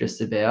each, just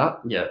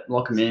about. Yeah,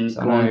 lock them in.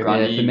 So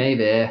Grundy. For me,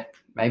 there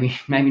maybe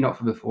not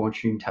for the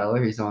fortune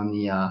teller who's on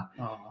the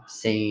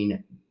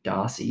scene,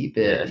 Darcy,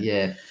 but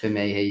yeah, for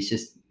me, he's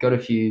just got a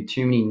few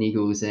too many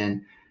niggles,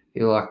 and I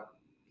feel like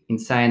in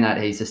saying that,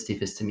 he's the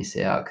stiffest to miss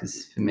out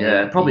because for me,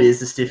 probably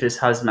is the stiffest,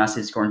 has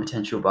massive scoring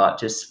potential, but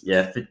just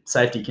for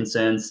safety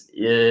concerns,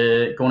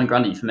 Gawn and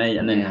Grundy for me,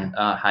 and then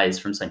Hayes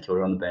from St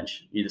Kilda on the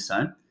bench. You the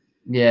same?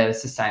 Yeah,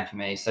 it's the same for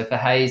me. So for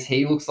Hayes,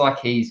 he looks like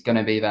he's going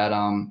to be that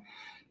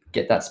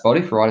get that spot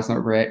if Ryder's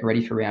not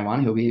ready for round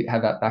one. He'll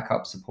have that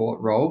backup support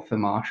role for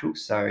Marshall.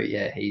 So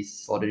yeah, he's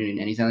slotted in,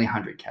 and he's only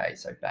 100k,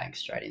 so bang,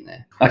 straight in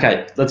there.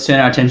 Okay, let's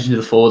turn our attention to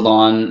the forward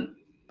line.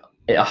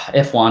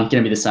 F1 going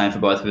to be the same for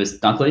both of us.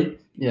 Dunkley.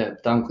 Yeah,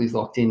 Dunkley's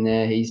locked in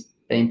there. He's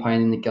been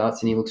playing in the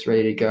guts and he looks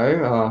ready to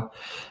go.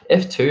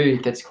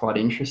 F2 gets quite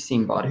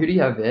interesting, but who do you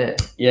have there?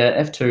 Yeah,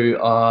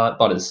 F2,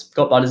 Butters.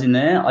 Got Butters in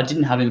there. I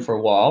didn't have him for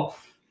a while,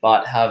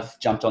 but have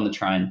jumped on the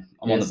train.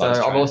 I'm on the Butters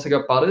train. I've also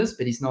got Butters,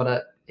 but he's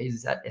at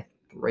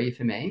F3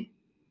 for me.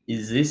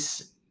 Is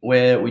this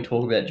where we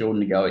talk about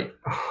Jordan Ngoe?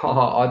 Oh,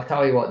 I'll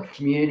tell you what, the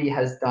community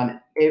has done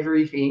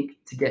everything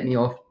to get me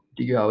off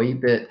Ngoe,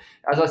 but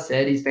as I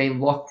said, he's been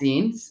locked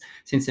in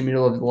since the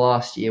middle of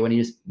last year when he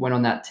just went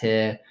on that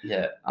tear.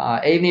 Yeah.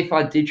 Even if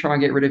I did try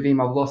and get rid of him,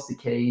 I've lost the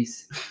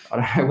keys. I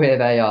don't know where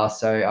they are,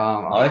 so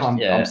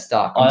I'm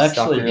stuck. I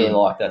actually really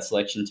like that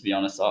selection, to be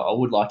honest. I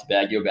would like to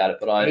bag you about it,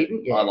 but I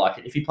like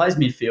it. If he plays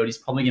midfield, he's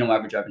probably going to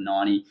average over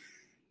 90.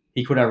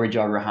 He could average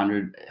over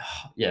 100.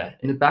 Yeah.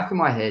 In the back of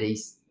my head,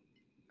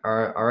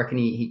 I reckon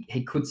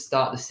he could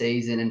start the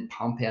season and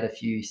pump out a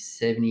few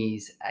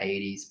 70s,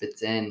 80s, but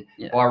then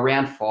by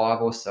round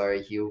 5 or so,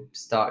 he'll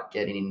start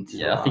getting into...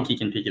 Yeah, I think he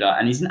can pick it up.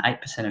 And he's in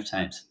 8% of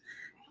teams.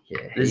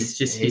 Yeah. He's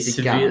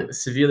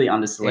severely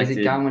underselected. He's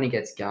a gun when he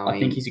gets going. I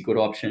think he's a good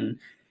option.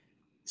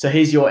 So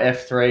he's your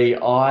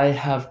F3. I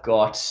have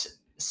got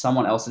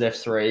someone else at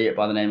F3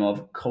 by the name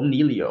of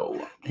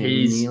Cornelio.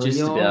 He's just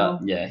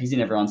about... Yeah, he's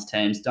in everyone's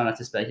teams. Don't have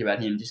to speak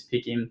about him. Just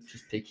pick him.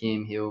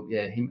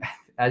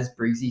 As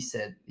Briggsy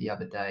said the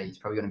other day, he's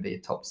probably going to be a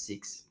top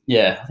 6.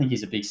 Yeah, I think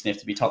he's a big sniff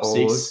to be top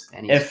 6.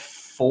 And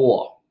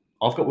F4.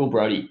 I've got Will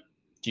Brodie.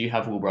 Do you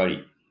have Will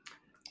Brodie?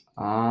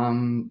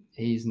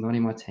 He's not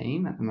in my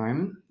team at the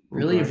moment.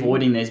 Really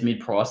avoiding these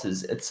mid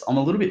prices. I'm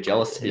a little bit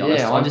jealous, to be honest.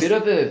 Yeah, I'm a bit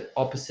of the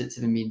opposite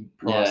to the mid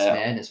price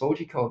madness. What would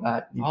you call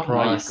that? I don't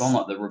know. You've gone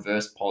like the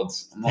reverse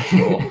pods. I'm not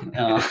sure.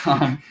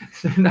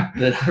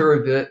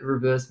 The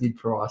reverse mid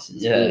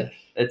prices. Yeah.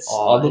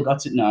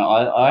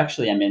 I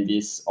actually am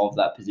envious of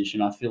that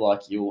position. I feel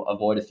like you'll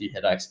avoid a few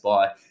headaches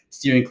by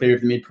steering clear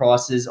of the mid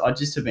prices. I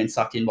just have been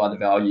sucked in by the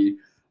value.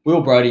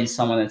 Will Brodie is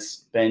someone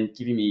that's been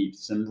giving me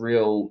some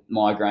real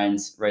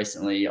migraines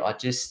recently. I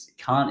just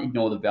can't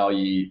ignore the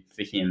value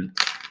for him.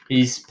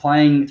 He's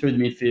playing through the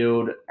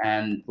midfield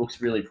and looks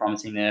really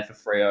promising there for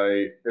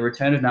Freo. The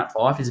return of Nat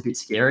Fyfe is a bit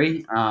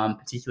scary,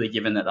 particularly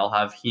given that they'll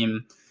have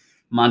him,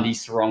 Mundy,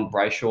 Sarong,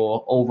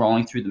 Brayshaw, all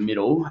rolling through the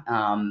middle.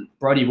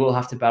 Brodie will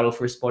have to battle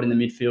for a spot in the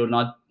midfield, and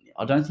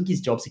I don't think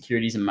his job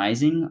security is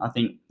amazing. I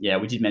think,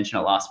 we did mention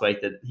it last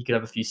week that he could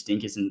have a few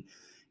stinkers and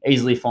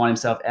easily find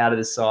himself out of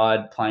the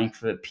side playing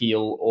for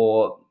Peel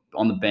or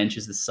on the bench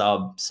as the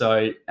sub.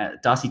 So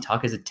Darcy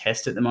Tucker's a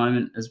test at the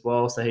moment as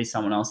well, so he's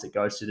someone else that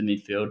goes to the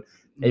midfield.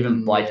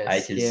 Even Blake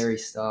Acres. Scary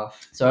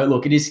stuff. So,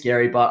 look, it is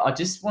scary, but I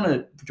just want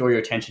to draw your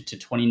attention to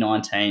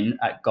 2019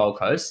 at Gold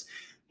Coast.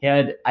 He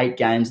had 8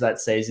 games that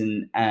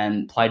season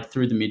and played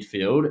through the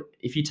midfield.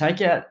 If you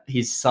take out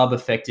his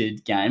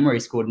sub-affected game where he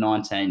scored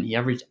 19, he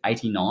averaged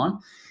 89.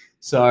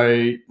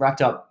 So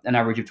racked up an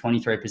average of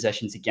 23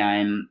 possessions a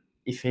game.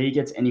 If he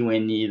gets anywhere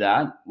near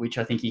that, which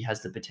I think he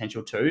has the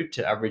potential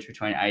to average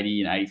between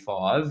 80 and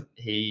 85,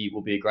 he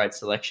will be a great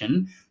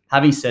selection.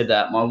 Having said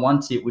that, my one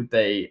tip would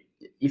be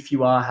if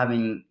you are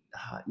having,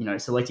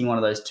 selecting one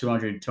of those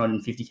 200,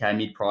 250k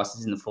mid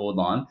prices in the forward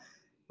line,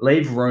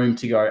 leave room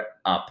to go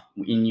up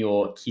in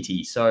your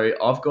kitty. So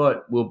I've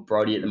got Will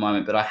Brodie at the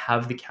moment, but I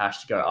have the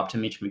cash to go up to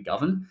Mitch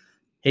McGovern.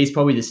 He's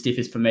probably the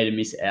stiffest for me to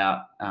miss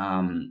out.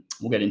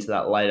 We'll get into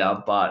that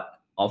later, but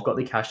I've got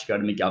the cash to go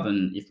to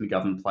McGovern if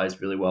McGovern plays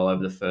really well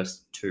over the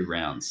first 2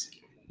 rounds.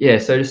 Yeah,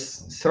 so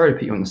just sorry to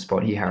put you on the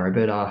spot here, Harry,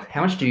 but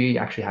how much do you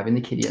actually have in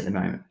the kitty at the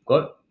moment? I've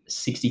got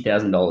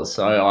 $60,000.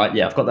 So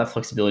I've got that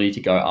flexibility to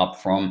go up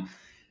from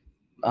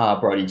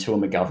Brody to a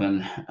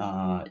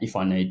McGovern if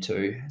I need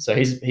to. So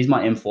he's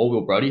my M4,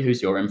 Will Brody.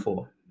 Who's your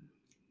M4?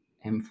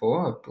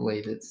 M4, I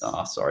believe it's.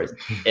 Sorry,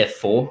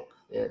 F4.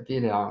 Yeah,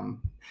 a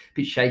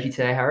bit shaky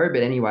today, Harry.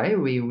 But anyway,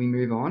 we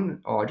move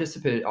on. Oh, just to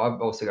put, I've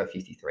also got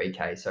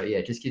 53k. So yeah,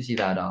 it just gives you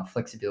that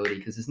flexibility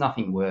because there's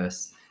nothing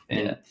worse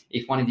than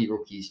if one of your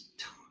rookies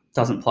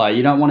doesn't play.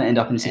 You don't want to end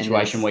up in a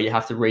situation where you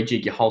have to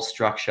rejig your whole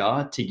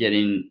structure to get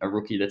in a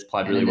rookie that's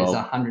played really well.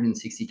 There's a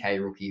 160k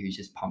rookie who's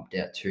just pumped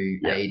out to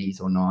 80s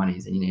or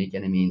 90s, and you need to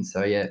get him in.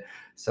 So yeah,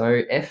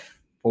 so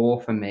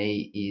F4 for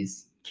me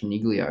is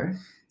Caniglio.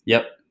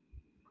 Yep.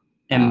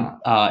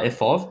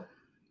 F5.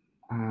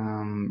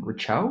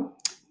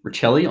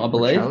 Richelli, I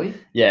believe. Richelli?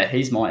 Yeah,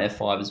 he's my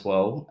F5 as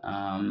well.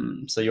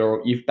 So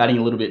you're batting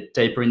a little bit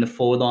deeper in the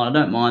forward line. I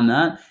don't mind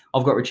that.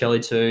 I've got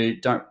Richelli too.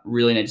 Don't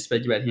really need to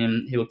speak about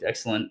him. He looked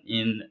excellent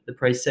in the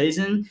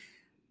preseason.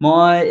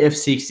 My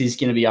F6 is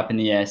going to be up in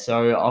the air.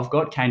 So I've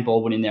got Kane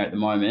Baldwin in there at the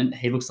moment.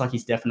 He looks like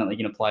he's definitely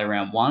going to play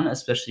round 1,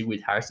 especially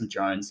with Harrison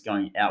Jones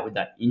going out with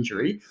that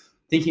injury.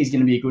 I think he's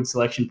going to be a good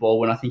selection,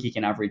 Baldwin. I think he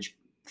can average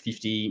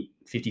 50,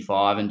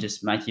 55 and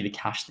just make you the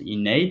cash that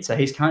you need. So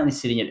he's currently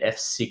sitting at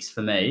F6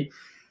 for me.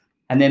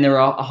 And then there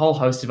are a whole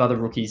host of other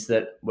rookies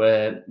that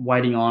we're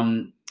waiting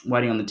on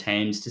the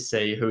teams to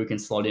see who can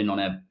slot in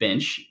on our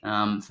bench.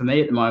 For me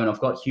at the moment,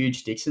 I've got Hugh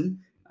Dixon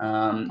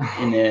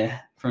in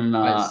there from.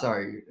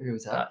 Sorry, who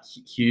was that?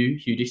 Hugh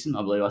Dixon,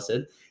 I believe I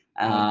said.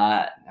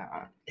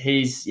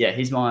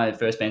 He's my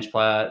first bench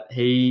player.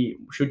 He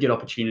should get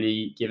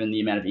opportunity given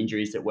the amount of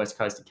injuries that West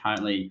Coast are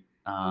currently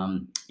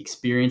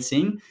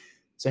experiencing.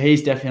 So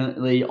he's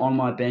definitely on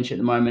my bench at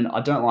the moment.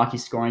 I don't like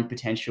his scoring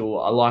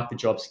potential. I like the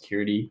job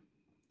security.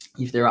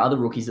 If there are other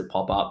rookies that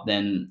pop up,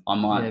 then I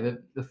might. Yeah,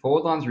 the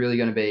forward line's really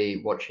going to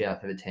be watch out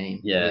for the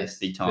team. Yeah,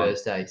 big time.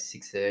 Thursday,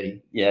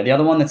 6:30. Yeah, the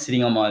other one that's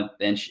sitting on my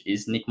bench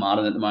is Nick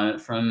Martin at the moment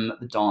from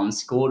the Dons.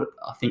 Scored,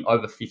 I think,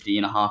 over 50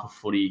 and a half of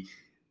footy.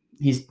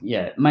 He's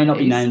may not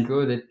be named.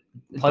 Good.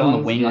 Played on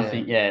the wing, I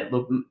think. Yeah,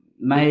 look,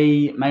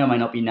 may or may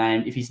not be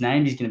named. If he's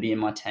named, he's going to be in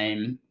my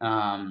team.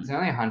 He's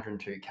only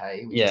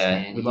 102k. Which is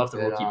handy, we love the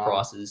rookie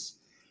prices.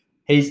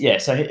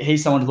 So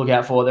he's someone to look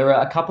out for. There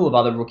are a couple of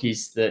other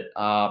rookies that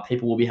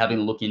people will be having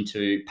a look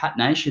into. Pat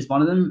Nash is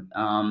one of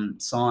them.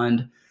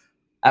 Signed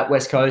at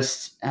West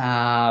Coast,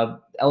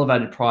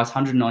 elevated price,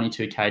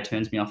 192k,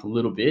 turns me off a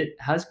little bit.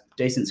 Has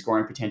decent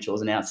scoring potential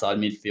as an outside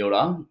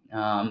midfielder,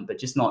 but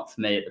just not for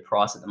me at the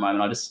price at the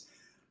moment. I just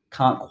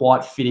can't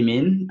quite fit him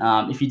in.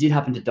 If he did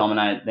happen to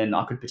dominate, then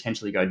I could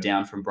potentially go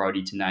down from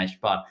Brody to Nash,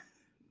 but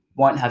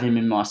won't have him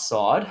in my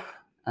side.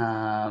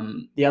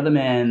 The other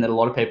man that a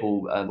lot of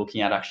people are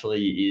looking at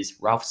actually is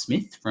Ralph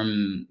Smith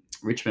from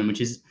Richmond, which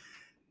is,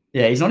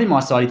 he's not in my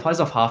side. He plays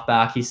off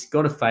halfback. He's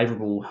got a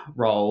favourable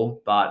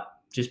role, but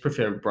just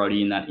prefer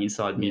Brody in that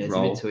inside mid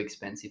role. It's a bit too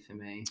expensive for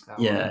me.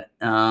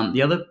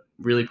 The other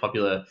really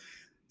popular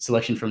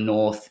selection from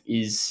North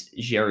is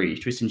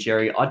Tristan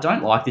Jerry. I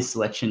don't like this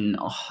selection.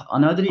 I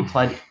know that he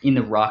played in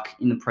the ruck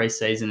in the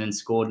preseason and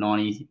scored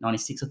 90,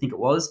 96, I think it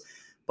was.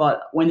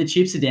 But when the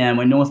chips are down,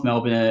 when North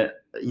Melbourne are,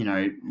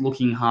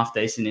 looking half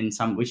decent in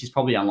some, which is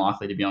probably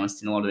unlikely to be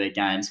honest in a lot of their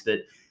games, but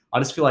I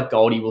just feel like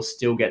Goldie will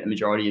still get the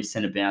majority of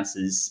centre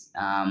bounces.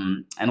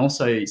 And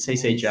also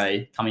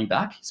CCJ coming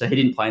back. So he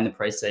didn't play in the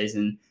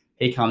preseason.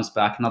 He comes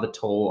back, another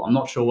tall. I'm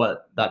not sure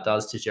what that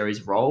does to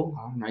Jerry's role.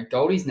 Oh, no,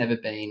 Goldie's never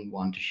been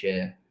one to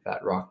share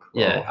that ruck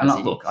role. Yeah,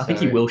 I think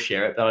he will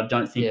share it, but I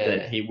don't think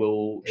that he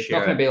will share it. It's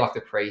not going to be like the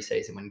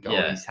preseason when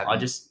Goldie's having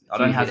I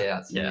don't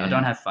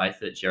have faith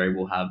that Jerry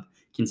will have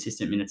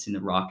consistent minutes in the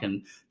ruck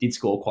and did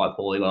score quite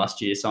poorly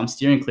last year. So I'm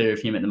steering clear of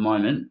him at the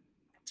moment.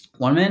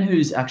 One man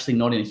who's actually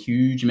not in a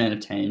huge amount of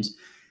teams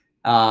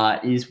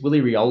is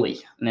Willie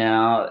Rioli.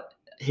 Now,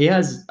 he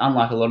has,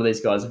 unlike a lot of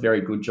these guys, very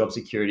good job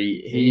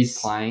security. He's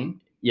playing.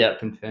 Yeah.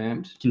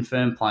 Confirmed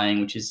playing,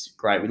 which is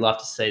great. We'd love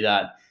to see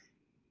that.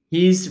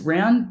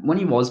 When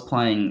he was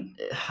playing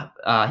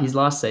his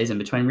last season,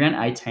 between round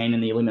 18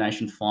 and the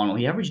elimination final,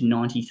 he averaged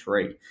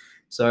 93.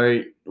 So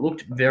it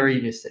looked very.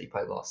 You just said he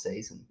played last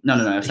season. No.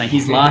 I'm saying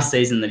his last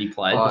season that he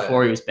played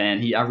before he was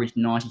banned, he averaged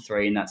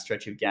 93 in that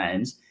stretch of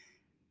games.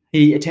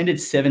 He attended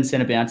 7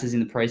 centre bounces in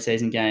the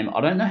preseason game. I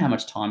don't know how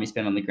much time he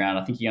spent on the ground.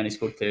 I think he only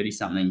scored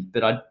 30-something,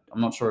 but I'm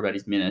not sure about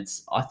his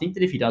minutes. I think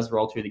that if he does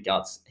roll through the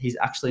guts, he's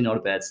actually not a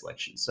bad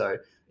selection. So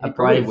he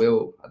probably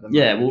will.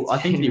 I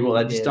think that he will.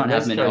 They just don't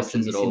have many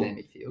options at all.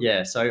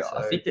 Yeah, so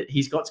I think that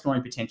he's got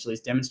scoring potential.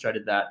 He's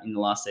demonstrated that in the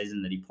last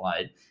season that he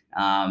played.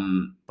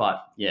 I'm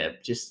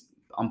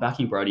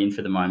backing Brody in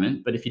for the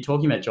moment. But if you're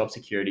talking about job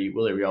security,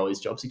 Willie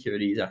Rioli's job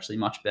security is actually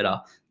much better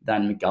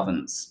than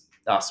McGovern's.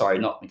 Not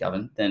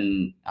McGovern,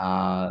 than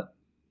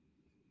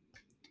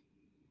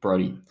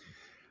Brody.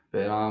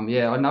 But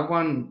another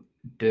one,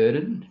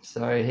 Durden.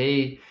 So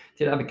he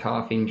did have a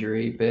calf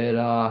injury,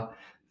 but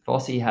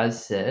Fossey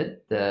has said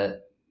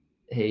that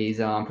He's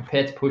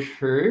prepared to push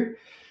through,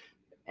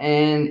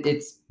 and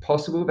it's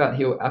possible that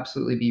he'll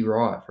absolutely be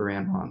right for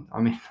round one.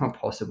 I mean, not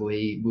possible.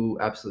 He will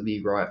absolutely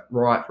be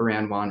right for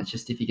round one. It's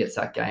just if he gets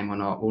that game or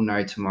not, we'll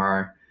know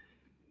tomorrow.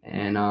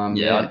 And I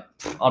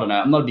don't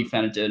know. I'm not a big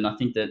fan of Durden. I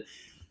think that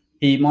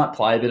he might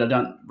play, but I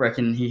don't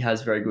reckon he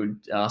has very good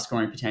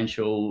scoring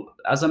potential.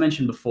 As I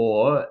mentioned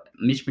before,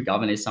 Mitch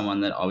McGovern is someone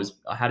that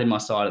I had in my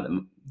side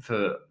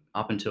for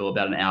up until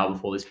about an hour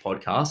before this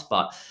podcast,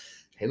 but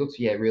he looks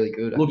really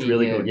good. Looked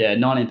really good.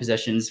 19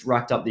 possessions,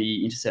 racked up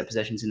the intercept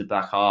possessions in the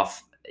back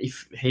half.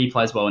 If he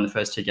plays well in the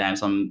first 2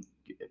 games, I'm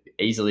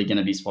easily going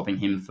to be swapping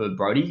him for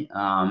Brody.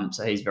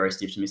 So he's very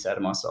stiff to miss out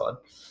of my side.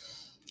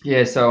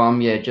 Yeah, so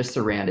just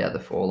to round out the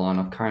 4 line,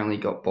 I've currently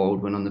got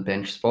Baldwin on the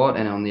bench spot,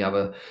 and on the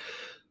other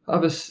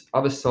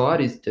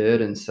side is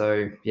Durden.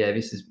 So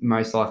this is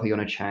most likely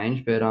going to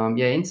change. But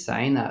in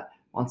saying that,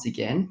 once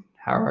again,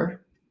 Harrow,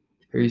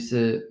 who's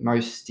the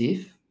most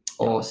stiff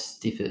or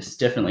stiffest?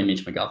 Definitely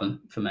Mitch McGovern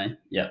for me.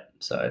 Yeah.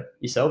 So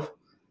yourself?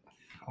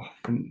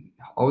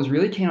 I was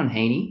really keen on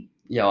Heaney.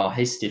 Yeah,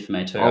 he's stiff for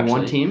me too. I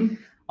want him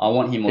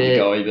on the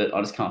goey, but I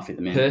just can't fit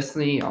them in.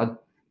 Personally, I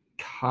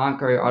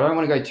don't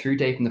want to go too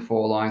deep in the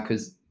 4 line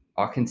because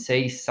I can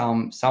see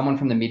someone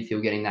from the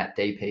midfield getting that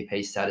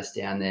DPP status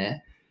down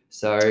there.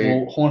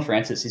 So Horn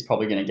Francis is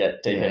probably going to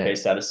get DPP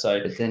status.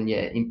 So, but then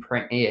in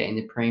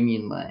the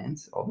premium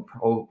lands,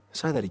 I'll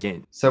say that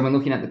again. So when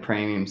looking at the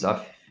premiums,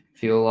 I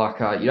feel like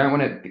you don't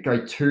want to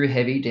go too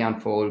heavy down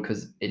forward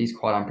because it is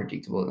quite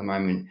unpredictable at the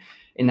moment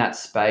in that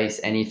space.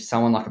 And if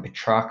someone like a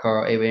Petrarca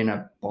or even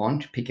a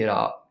Bond pick it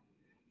up,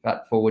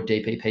 that forward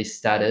DPP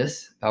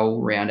status,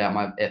 they'll round out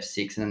my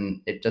F6,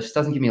 and it just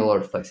doesn't give me a lot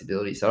of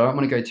flexibility. So I don't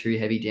want to go too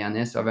heavy down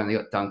there. So I've only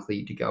got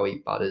Dunkley,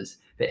 Degoe, Butters,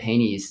 but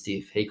Heaney is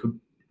stiff. He could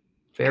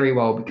very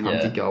well become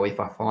Degoe if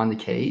I find the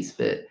keys,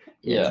 but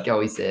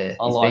Degoe's there.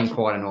 He's been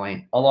quite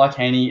annoying. I like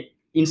Heaney.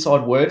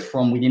 Inside word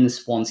from within the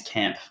Swans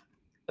camp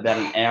about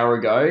an hour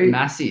ago.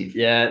 Massive.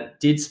 Yeah,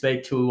 did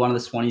speak to one of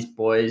the Swannies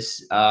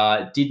boys.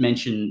 Did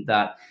mention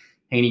that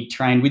Heaney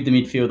trained with the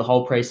midfield the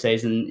whole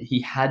preseason. He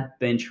had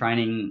been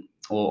training,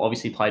 or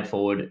obviously played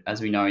forward,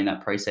 as we know, in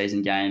that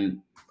preseason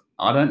game.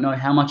 I don't know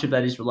how much of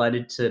that is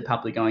related to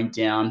Papley going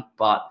down,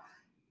 but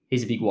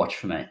he's a big watch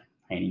for me,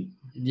 Heaney.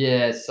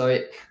 Yeah, so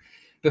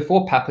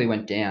before Papley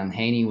went down,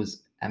 Heaney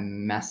was a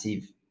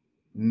massive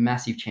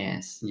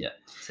chance. Yeah.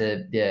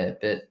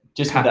 But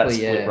just Papley, with that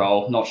split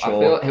role, not sure. I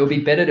feel he'll be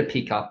better to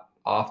pick up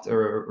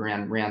after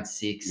around round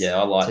 6.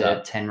 Yeah, I like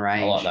that. 10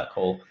 range. I like that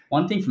call.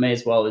 One thing for me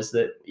as well is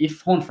that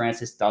if Horn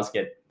Francis does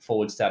get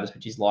forward status,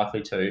 which he's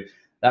likely to,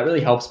 that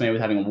really helps me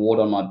with having a Ward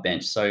on my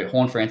bench. So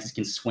Horn Francis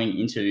can swing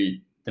into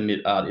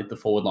the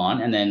forward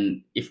line, and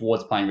then if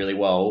Ward's playing really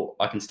well,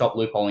 I can stop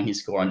loopholing his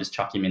score and just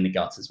chuck him in the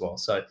guts as well.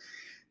 So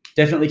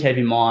definitely keep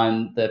in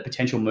mind the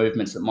potential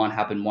movements that might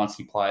happen once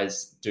your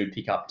players do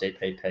pick up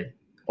DPP.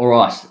 All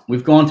right,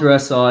 we've gone through our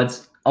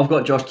sides. I've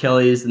got Josh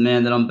Kelly as the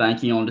man that I'm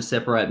banking on to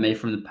separate me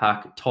from the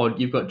pack. Todd,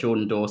 you've got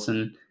Jordan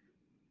Dawson.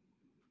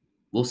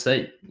 We'll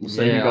see. We'll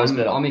see who goes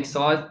better. I'm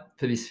excited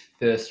for this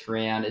first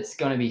round. It's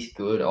going to be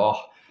good.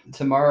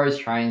 Tomorrow's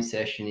training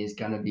session is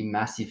going to be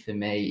massive for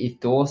me.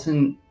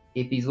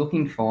 If he's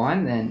looking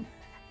fine, then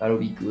that'll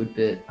be good.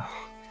 But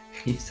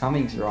if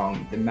something's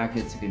wrong, the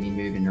magnets are going to be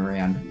moving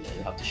around. Yeah,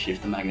 you'll have to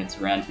shift the magnets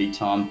around big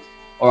time.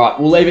 All right,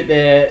 we'll leave it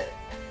there.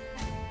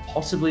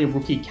 Possibly a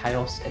rookie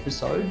chaos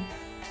episode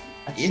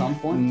at some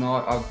point.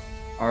 Not,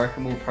 I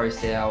reckon we'll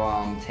post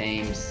our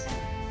teams,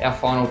 our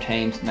final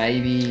teams,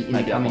 maybe in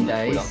the coming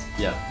days.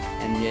 Yeah.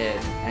 And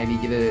maybe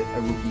give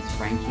a rookie's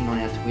ranking on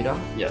our Twitter.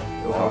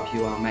 Yeah. It'll help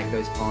you make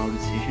those final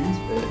decisions.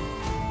 But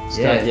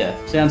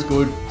sounds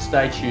good.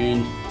 Stay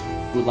tuned.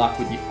 Good luck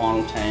with your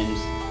final teams.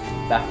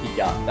 Back your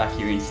gut, back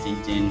your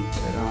instinct in,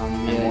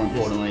 and more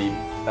importantly,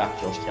 back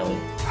Josh Kelly.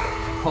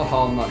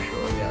 I'm not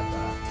sure about that.